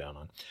I came down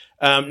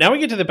on. Now we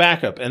get to the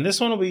backup, and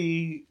this will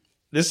be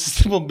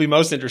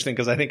most interesting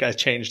because I think I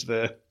changed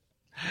the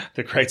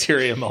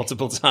criteria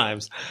multiple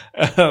times.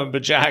 But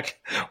Jack,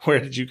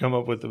 where did you come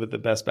up with the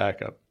best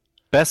backup?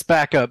 Best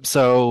backup.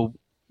 So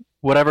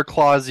whatever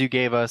clause you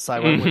gave us,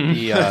 I went with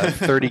the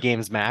 30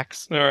 games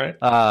max. All right.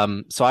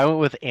 So I went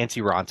with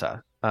Antti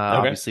Raanta.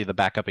 Obviously the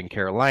backup in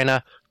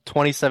Carolina,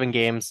 27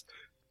 games.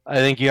 I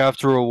think you have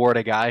to reward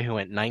a guy who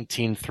went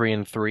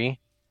 19-3-3,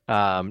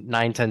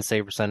 910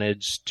 save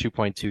percentage,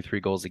 2.23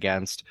 goals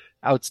against,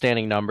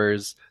 outstanding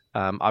numbers.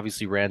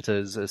 Obviously Raanta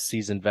is a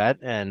seasoned vet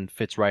and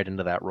fits right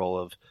into that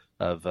role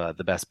of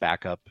the best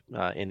backup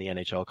in the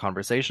NHL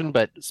conversation.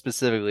 But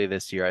specifically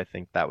this year, I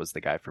think that was the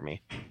guy for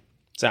me.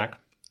 Zach.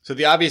 So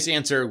the obvious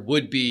answer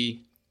would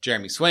be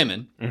Jeremy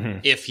Swayman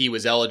if he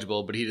was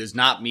eligible, but he does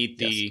not meet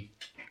the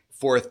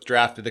fourth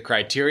draft of the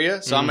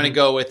criteria. So I'm going to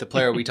go with the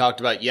player we talked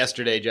about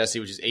yesterday, Jesse,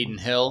 which is Adin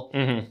Hill.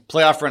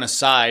 Playoff run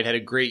aside, had a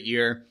great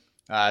year.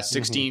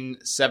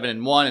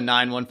 16-7-1, a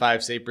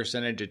 915 save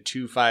percentage, a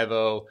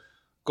 250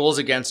 goals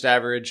against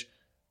average.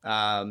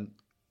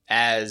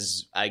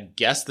 As I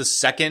guess the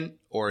second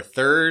or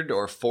third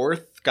or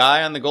fourth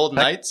guy on the Golden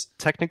Knights.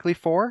 Technically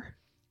four,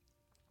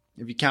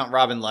 if you count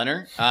Robin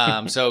Lehner.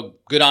 So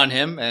good on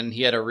him. And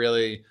he had a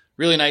really,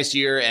 really nice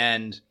year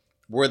and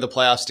were the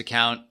playoffs to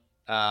count.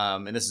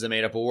 And this is a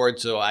made-up award,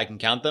 so I can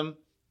count them.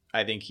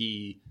 I think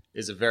he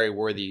is a very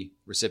worthy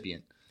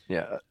recipient.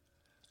 Yeah.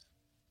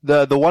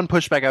 The one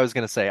pushback I was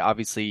going to say,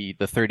 obviously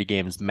the 30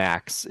 games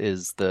max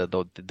is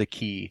the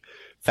key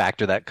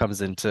factor that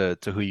comes into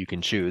who you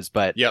can choose.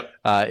 But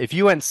if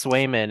you went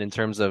Swayman in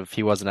terms of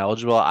he wasn't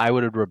eligible, I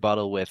would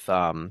rebuttal with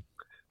Philip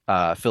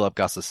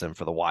Gustafsson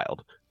for the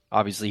Wild.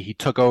 Obviously, he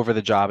took over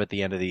the job at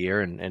the end of the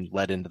year and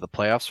led into the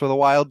playoffs for the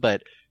Wild,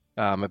 but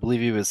I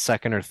believe he was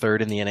second or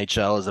third in the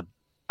NHL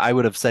I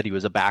would have said he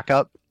was a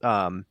backup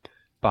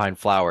behind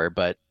Flower,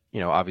 but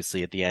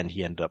obviously at the end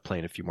he ended up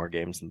playing a few more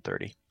games than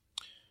 30.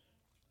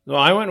 Well,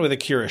 I went with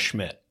Akira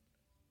Schmidt.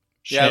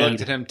 Yeah, I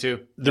looked at him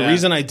too. The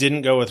reason I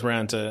didn't go with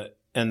Raanta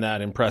and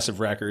that impressive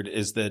record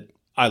is that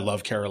I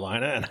love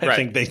Carolina, and I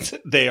think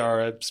they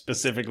are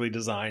specifically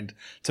designed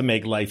to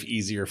make life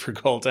easier for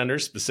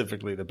goaltenders,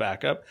 specifically the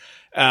backup.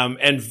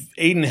 And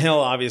Adin Hill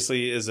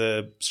obviously is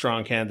a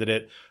strong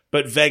candidate,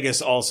 but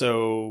Vegas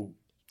also,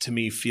 to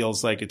me,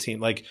 feels like a team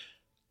like.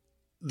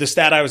 The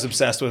stat I was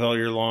obsessed with all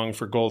year long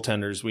for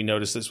goaltenders, we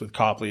noticed this with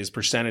Copley, is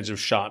percentage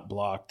of shot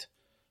blocked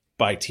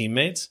by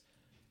teammates.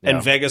 Yeah.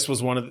 And Vegas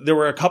was there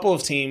were a couple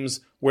of teams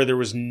where there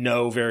was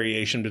no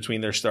variation between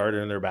their starter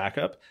and their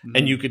backup.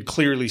 And you could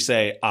clearly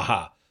say,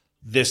 aha,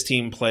 this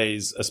team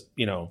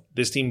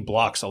this team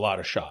blocks a lot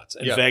of shots.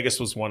 And Vegas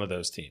was one of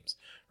those teams,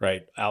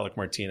 right? Alec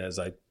Martinez,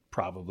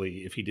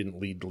 if he didn't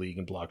lead the league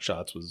in block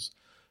shots, was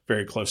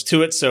very close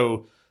to it.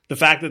 So the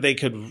fact that they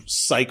could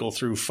cycle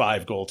through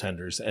 5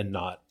 goaltenders and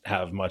not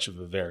have much of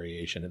a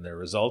variation in their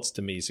results,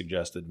 to me,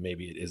 suggested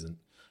maybe it isn't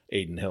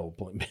Adin Hill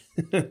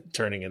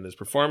turning in this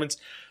performance.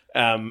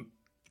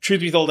 Truth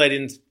be told, I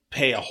didn't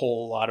pay a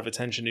whole lot of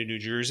attention to New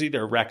Jersey.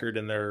 Their record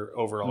and their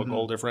overall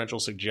goal differential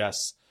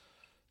suggests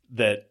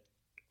that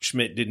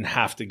Schmidt didn't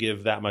have to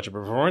give that much of a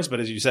performance.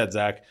 But as you said,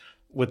 Zach,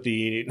 with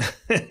the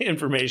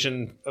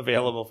information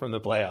available from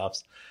the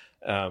playoffs,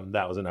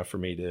 that was enough for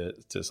me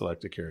to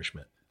select Akira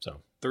Schmidt. So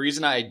the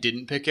reason I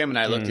didn't pick him, and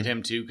I looked at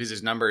him too because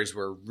his numbers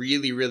were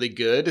really, really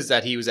good, is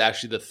that he was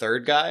actually the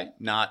third guy,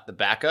 not the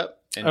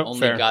backup, and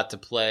only got to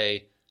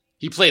play.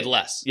 He played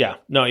less. Yeah,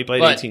 no, he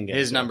played 18 games.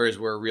 His numbers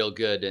were real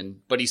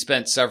good, but he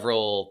spent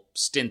several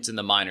stints in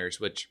the minors,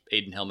 which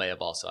Adin Hill may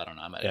have also. I don't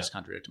know. I might have just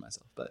contradicted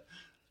myself, but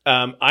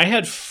I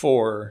had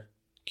 4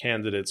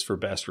 candidates for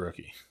best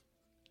rookie.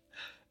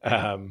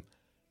 1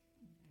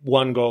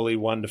 goalie,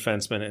 1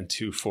 defenseman, and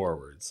 2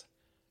 forwards.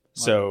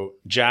 So,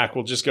 Jack,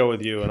 we'll just go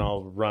with you, and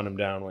I'll run him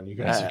down when you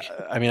guys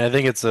are... I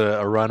think it's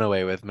a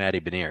runaway with Matty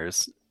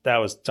Beniers. That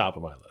was top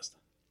of my list.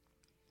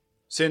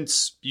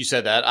 Since you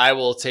said that, I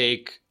will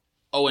take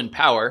Owen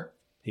Power.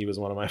 He was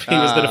one of he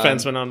was the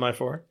defenseman on my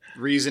 4.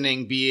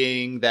 Reasoning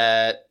being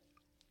that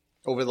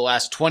over the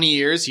last 20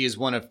 years, he is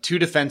one of 2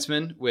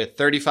 defensemen with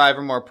 35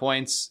 or more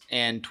points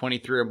and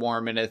 23 or more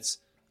minutes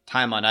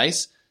time on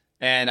ice.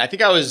 And I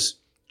think I was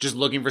just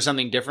looking for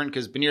something different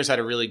because Beniers had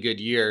a really good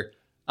year.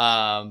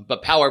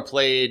 But Power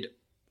played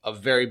a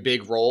very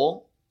big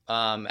role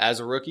as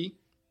a rookie,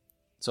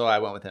 so I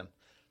went with him.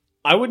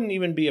 I wouldn't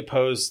even be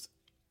opposed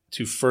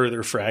to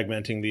further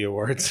fragmenting the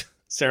awards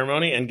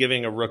ceremony and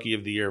giving a rookie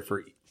of the year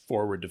for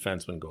forward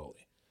defenseman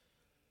goalie.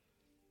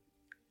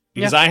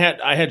 Because I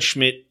had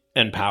Schmidt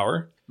and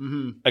Power.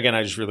 Mm-hmm. Again,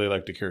 I just really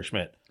like Akira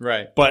Schmidt.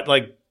 Right. But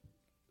like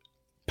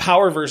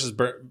Power versus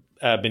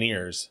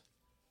Beniers,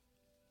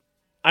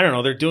 I don't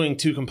know. They're doing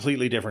two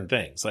completely different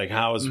things. Like,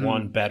 how is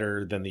one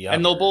better than the other?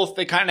 And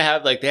they kind of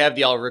have they have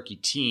the all rookie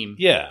team.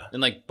 Yeah.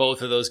 And like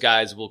both of those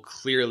guys will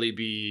clearly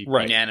be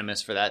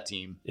unanimous for that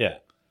team. Yeah.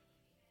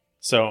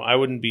 So I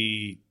wouldn't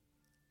be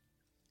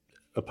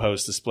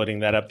opposed to splitting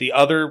that up. The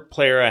other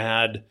player I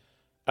had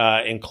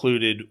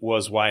included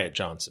was Wyatt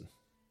Johnson.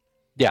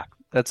 Yeah,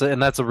 that's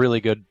a really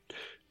good.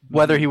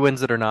 Whether he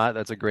wins it or not,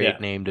 that's a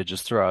great name to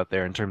just throw out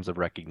there in terms of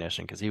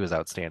recognition because he was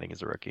outstanding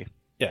as a rookie.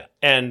 Yeah,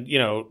 and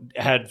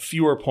had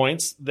fewer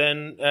points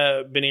than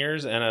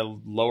Beniers and a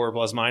lower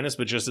plus minus,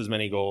 but just as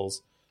many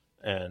goals.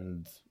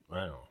 And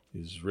I don't know,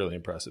 he's really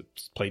impressive.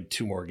 Played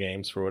 2 more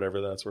games for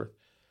whatever that's worth.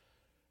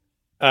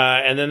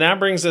 And then that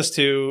brings us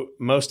to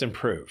most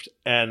improved.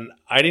 And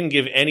I didn't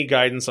give any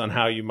guidance on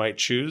how you might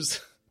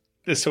choose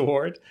this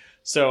award.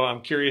 So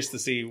I'm curious to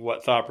see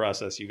what thought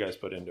process you guys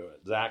put into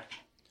it. Zach?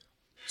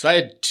 So I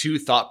had 2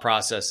 thought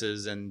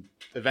processes and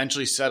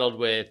eventually settled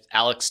with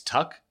Alex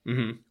Tuck.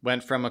 Mm-hmm.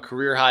 Went from a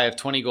career high of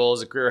 20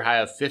 goals, a career high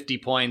of 50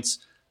 points,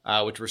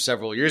 which were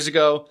several years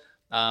ago,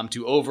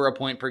 to over a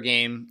point per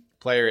game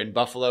player in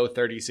Buffalo,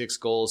 36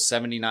 goals,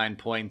 79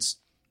 points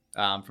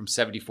from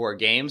 74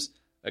 games.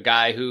 A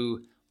guy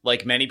who,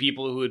 like many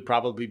people who would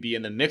probably be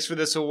in the mix for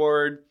this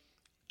award,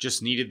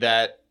 just needed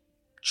that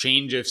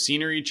change of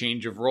scenery,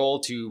 change of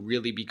role to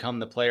really become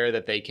the player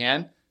that they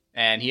can.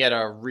 And he had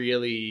a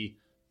really,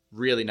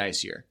 really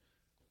nice year.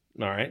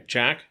 All right.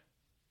 Jack?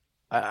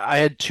 I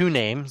had 2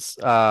 names.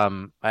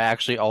 I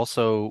actually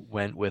also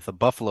went with a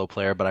Buffalo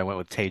player, but I went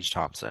with Tage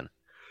Thompson.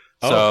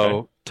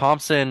 So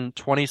Thompson,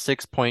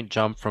 26-point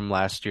jump from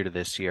last year to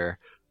this year,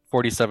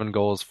 47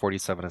 goals,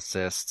 47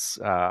 assists,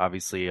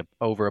 obviously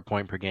over a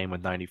point per game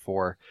with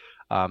 94.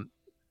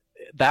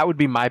 That would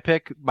be my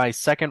pick. My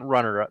second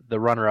the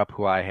runner-up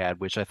who I had,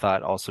 which I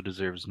thought also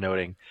deserves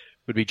noting,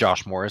 would be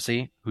Josh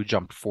Morrissey, who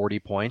jumped 40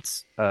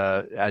 points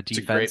at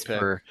defense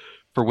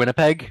for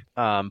Winnipeg,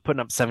 putting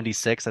up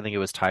 76. I think it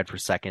was tied for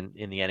second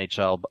in the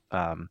NHL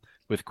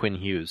with Quinn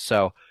Hughes.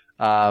 So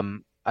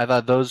I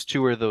thought those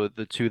 2 were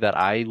the 2 that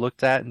I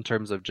looked at in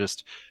terms of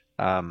just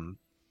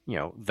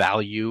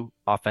value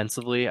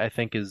offensively. I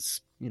think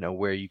is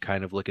where you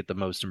kind of look at the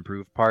most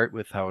improved part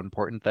with how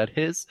important that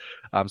is.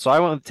 So I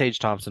went with Tage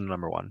Thompson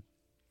number 1.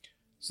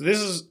 So this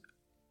is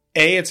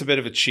A, it's a bit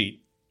of a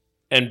cheat,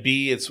 and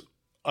B, it's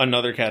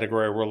another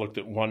category where I looked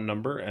at one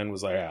number and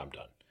was like, I'm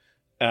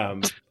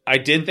done. I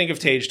did think of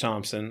Tage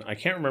Thompson. I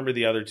can't remember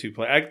the other 2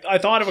 players. I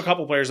thought of a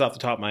couple players off the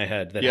top of my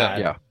head that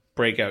had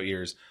breakout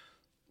years.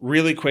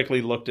 Really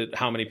quickly looked at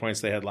how many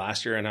points they had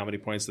last year and how many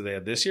points that they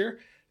had this year,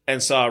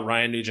 and saw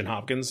Ryan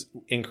Nugent-Hopkins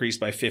increased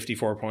by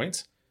 54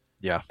 points.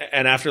 Yeah.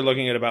 And after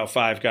looking at about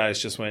 5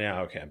 guys, just went,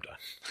 yeah, okay, I'm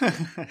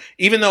done.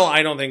 Even though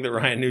I don't think that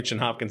Ryan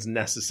Nugent-Hopkins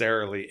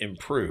necessarily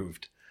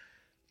improved,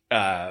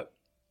 so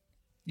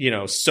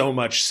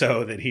much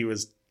so that he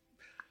was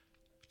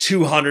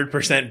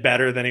 200%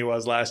 better than he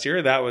was last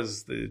year. That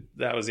was the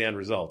end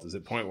result. Is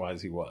it point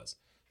wise he was.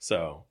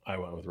 So I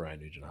went with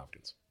Ryan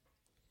Nugent-Hopkins.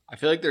 I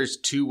feel like there's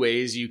 2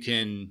 ways you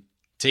can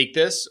take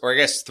this, or I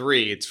guess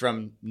 3. It's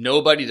from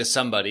nobody to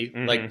somebody,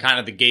 like kind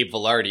of the Gabe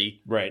Vilardi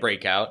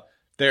breakout.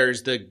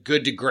 There's the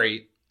good to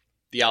great,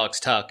 the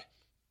Alex Tuck,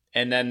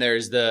 and then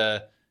there's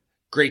the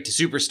great to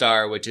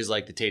superstar, which is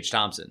like the Tage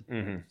Thompson.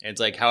 Mm-hmm. It's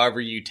like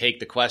however you take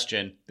the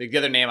question. The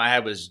other name I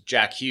had was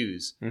Jack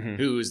Hughes,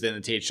 who's in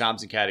the Tage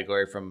Thompson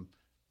category from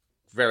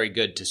very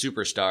good to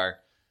superstar.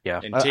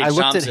 Yeah, and I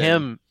looked at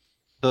him.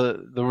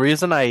 The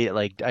reason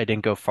I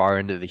didn't go far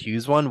into the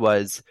Hughes one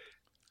was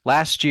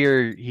last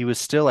year he was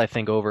still, I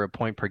think, over a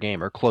point per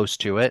game or close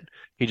to it.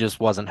 He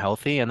just wasn't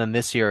healthy, and then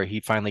this year he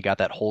finally got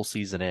that whole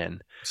season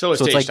in. So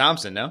it's Tage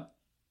Thompson, no?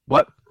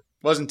 What?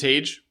 Wasn't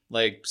Tage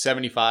like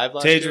 75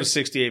 last year? Tage was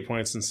 68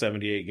 points in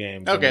 78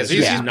 games. Okay, so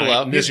he's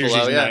below. This year's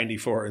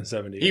 94 and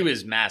 78. He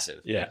was massive.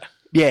 Yeah.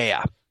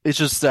 Yeah. It's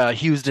just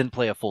Hughes didn't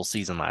play a full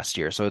season last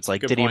year, so it's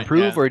like, did he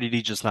improve or did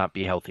he just not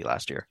be healthy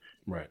last year?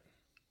 Right.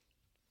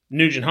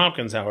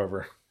 Nugent-Hopkins,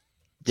 however,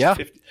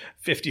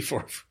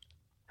 54.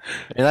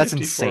 And that's 54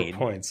 insane.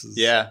 Points.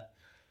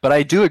 But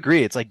I do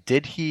agree. It's like,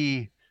 did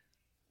he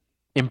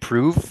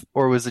improve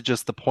or was it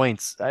just the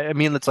points? I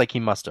mean, it's like he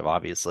must have,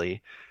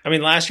 obviously. I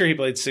mean, last year he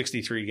played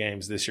 63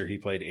 games. This year he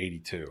played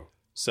 82.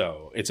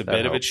 So it's a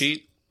bit of a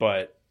cheat,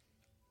 but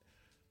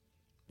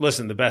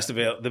listen, the best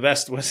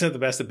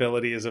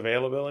ability is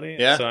availability.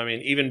 Yeah. So I mean,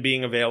 even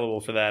being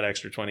available for that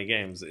extra 20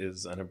 games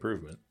is an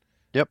improvement.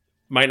 Yep.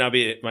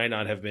 It might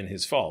not have been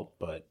his fault,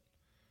 but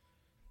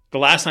the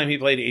last time he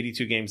played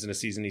 82 games in a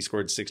season, he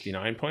scored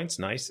 69 points.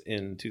 Nice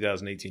in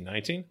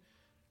 2018-19.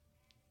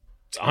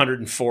 It's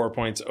 104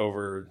 points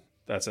over.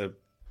 That's a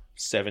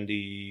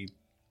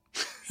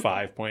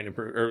 75 point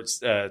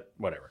improvement, or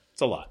whatever.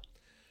 It's a lot.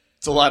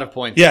 It's a lot of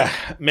points. Yeah,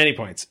 many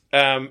points.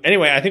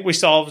 Anyway, I think we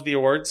solved the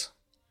awards.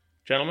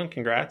 Gentlemen,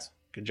 congrats.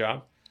 Good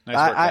job.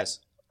 Nice work, guys.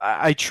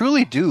 I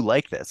truly do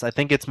like this. I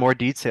think it's more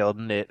detailed,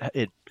 and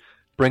it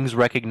brings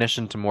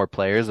recognition to more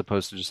players,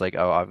 opposed to just like,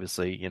 oh,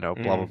 obviously, blah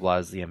blah blah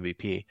is the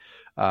MVP.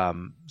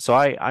 So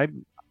I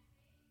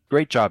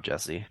great job,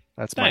 Jesse.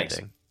 That's my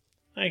thing.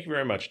 Thank you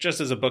very much. Just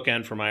as a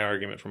bookend for my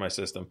argument for my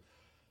system.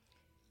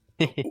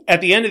 At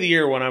the end of the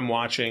year, when I'm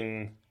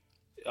watching,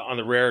 on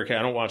the rare occasion,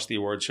 I don't watch the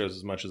award shows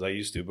as much as I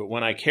used to, but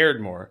when I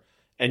cared more,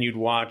 and you'd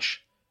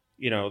watch,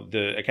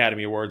 the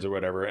Academy Awards or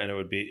whatever, and it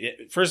would be,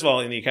 first of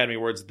all, in the Academy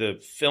Awards,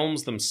 the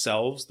films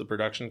themselves, the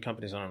production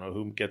companies, I don't know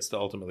who gets to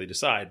ultimately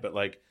decide, but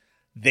like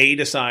they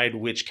decide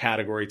which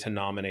category to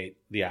nominate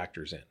the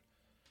actors in.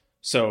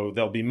 So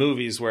there'll be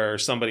movies where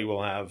somebody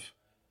will have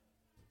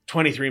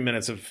 23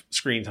 minutes of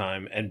screen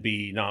time and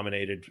be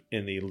nominated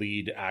in the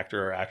lead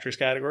actor or actress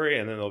category.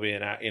 And then there'll be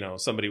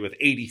somebody with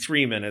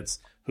 83 minutes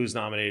who's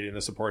nominated in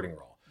the supporting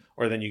role.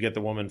 Or then you get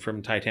the woman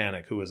from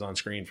Titanic who was on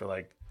screen for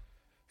like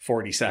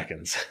 40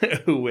 seconds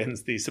who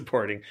wins the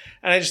supporting.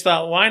 And I just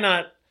thought, why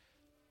not,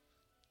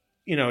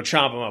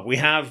 chop them up? We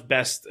have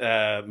best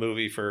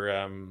movie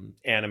for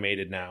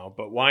animated now,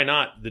 but why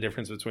not the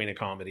difference between a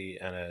comedy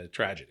and a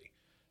tragedy?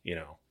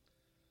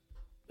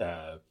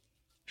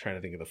 Trying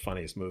to think of the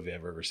funniest movie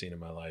I've ever seen in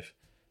my life.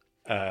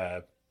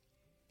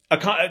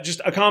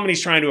 Just a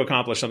comedy's trying to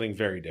accomplish something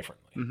very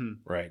differently,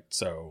 right?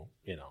 So,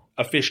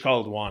 A Fish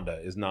Called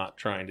Wanda is not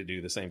trying to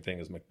do the same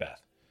thing as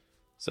Macbeth.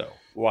 So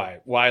why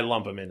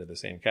lump them into the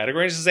same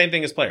category? It's the same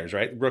thing as players,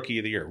 right? Rookie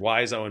of the year.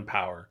 Why is Owen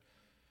Power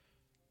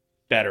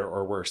better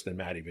or worse than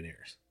Matty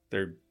Beniers?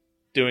 They're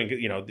doing,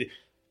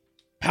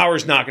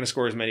 Power's not going to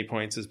score as many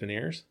points as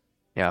Beniers.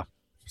 Yeah.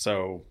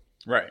 So,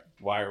 right.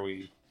 Why are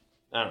we,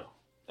 I don't know.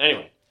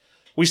 Anyway,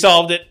 we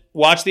solved it.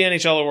 Watch the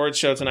NHL Awards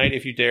show tonight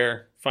if you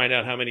dare. Find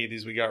out how many of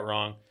these we got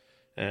wrong.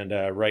 And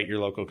write your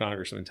local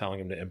congressman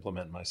telling him to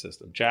implement my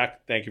system.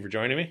 Jack, thank you for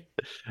joining me.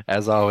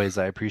 As always,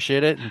 I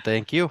appreciate it, and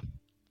thank you.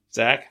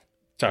 Zach,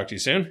 talk to you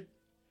soon.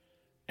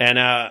 And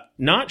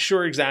not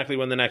sure exactly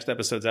when the next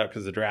episode's out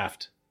because the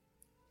draft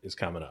is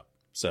coming up.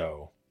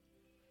 So,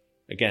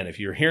 again,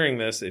 if you're hearing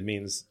this, it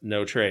means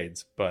no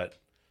trades. But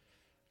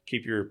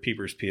keep your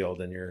peepers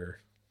peeled and your...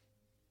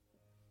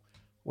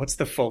 What's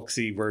the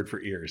folksy word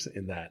for ears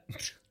in that?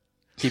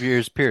 Keep your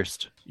ears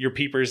pierced. Your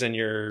peepers and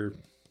your...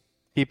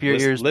 Keep your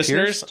ears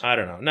listeners? pierced? I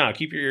don't know. No,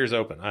 keep your ears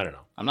open. I don't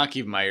know. I'm not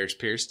keeping my ears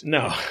pierced.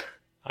 No.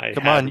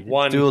 Come on,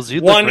 one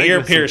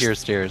ear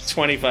pierced ears.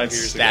 25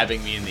 years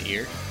Stabbing ago. me in the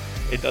ear.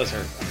 It does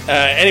hurt.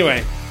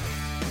 Anyway,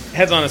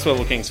 heads on a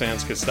swivel, Kings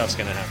fans, because stuff's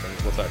going to happen.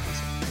 We'll talk to you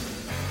soon.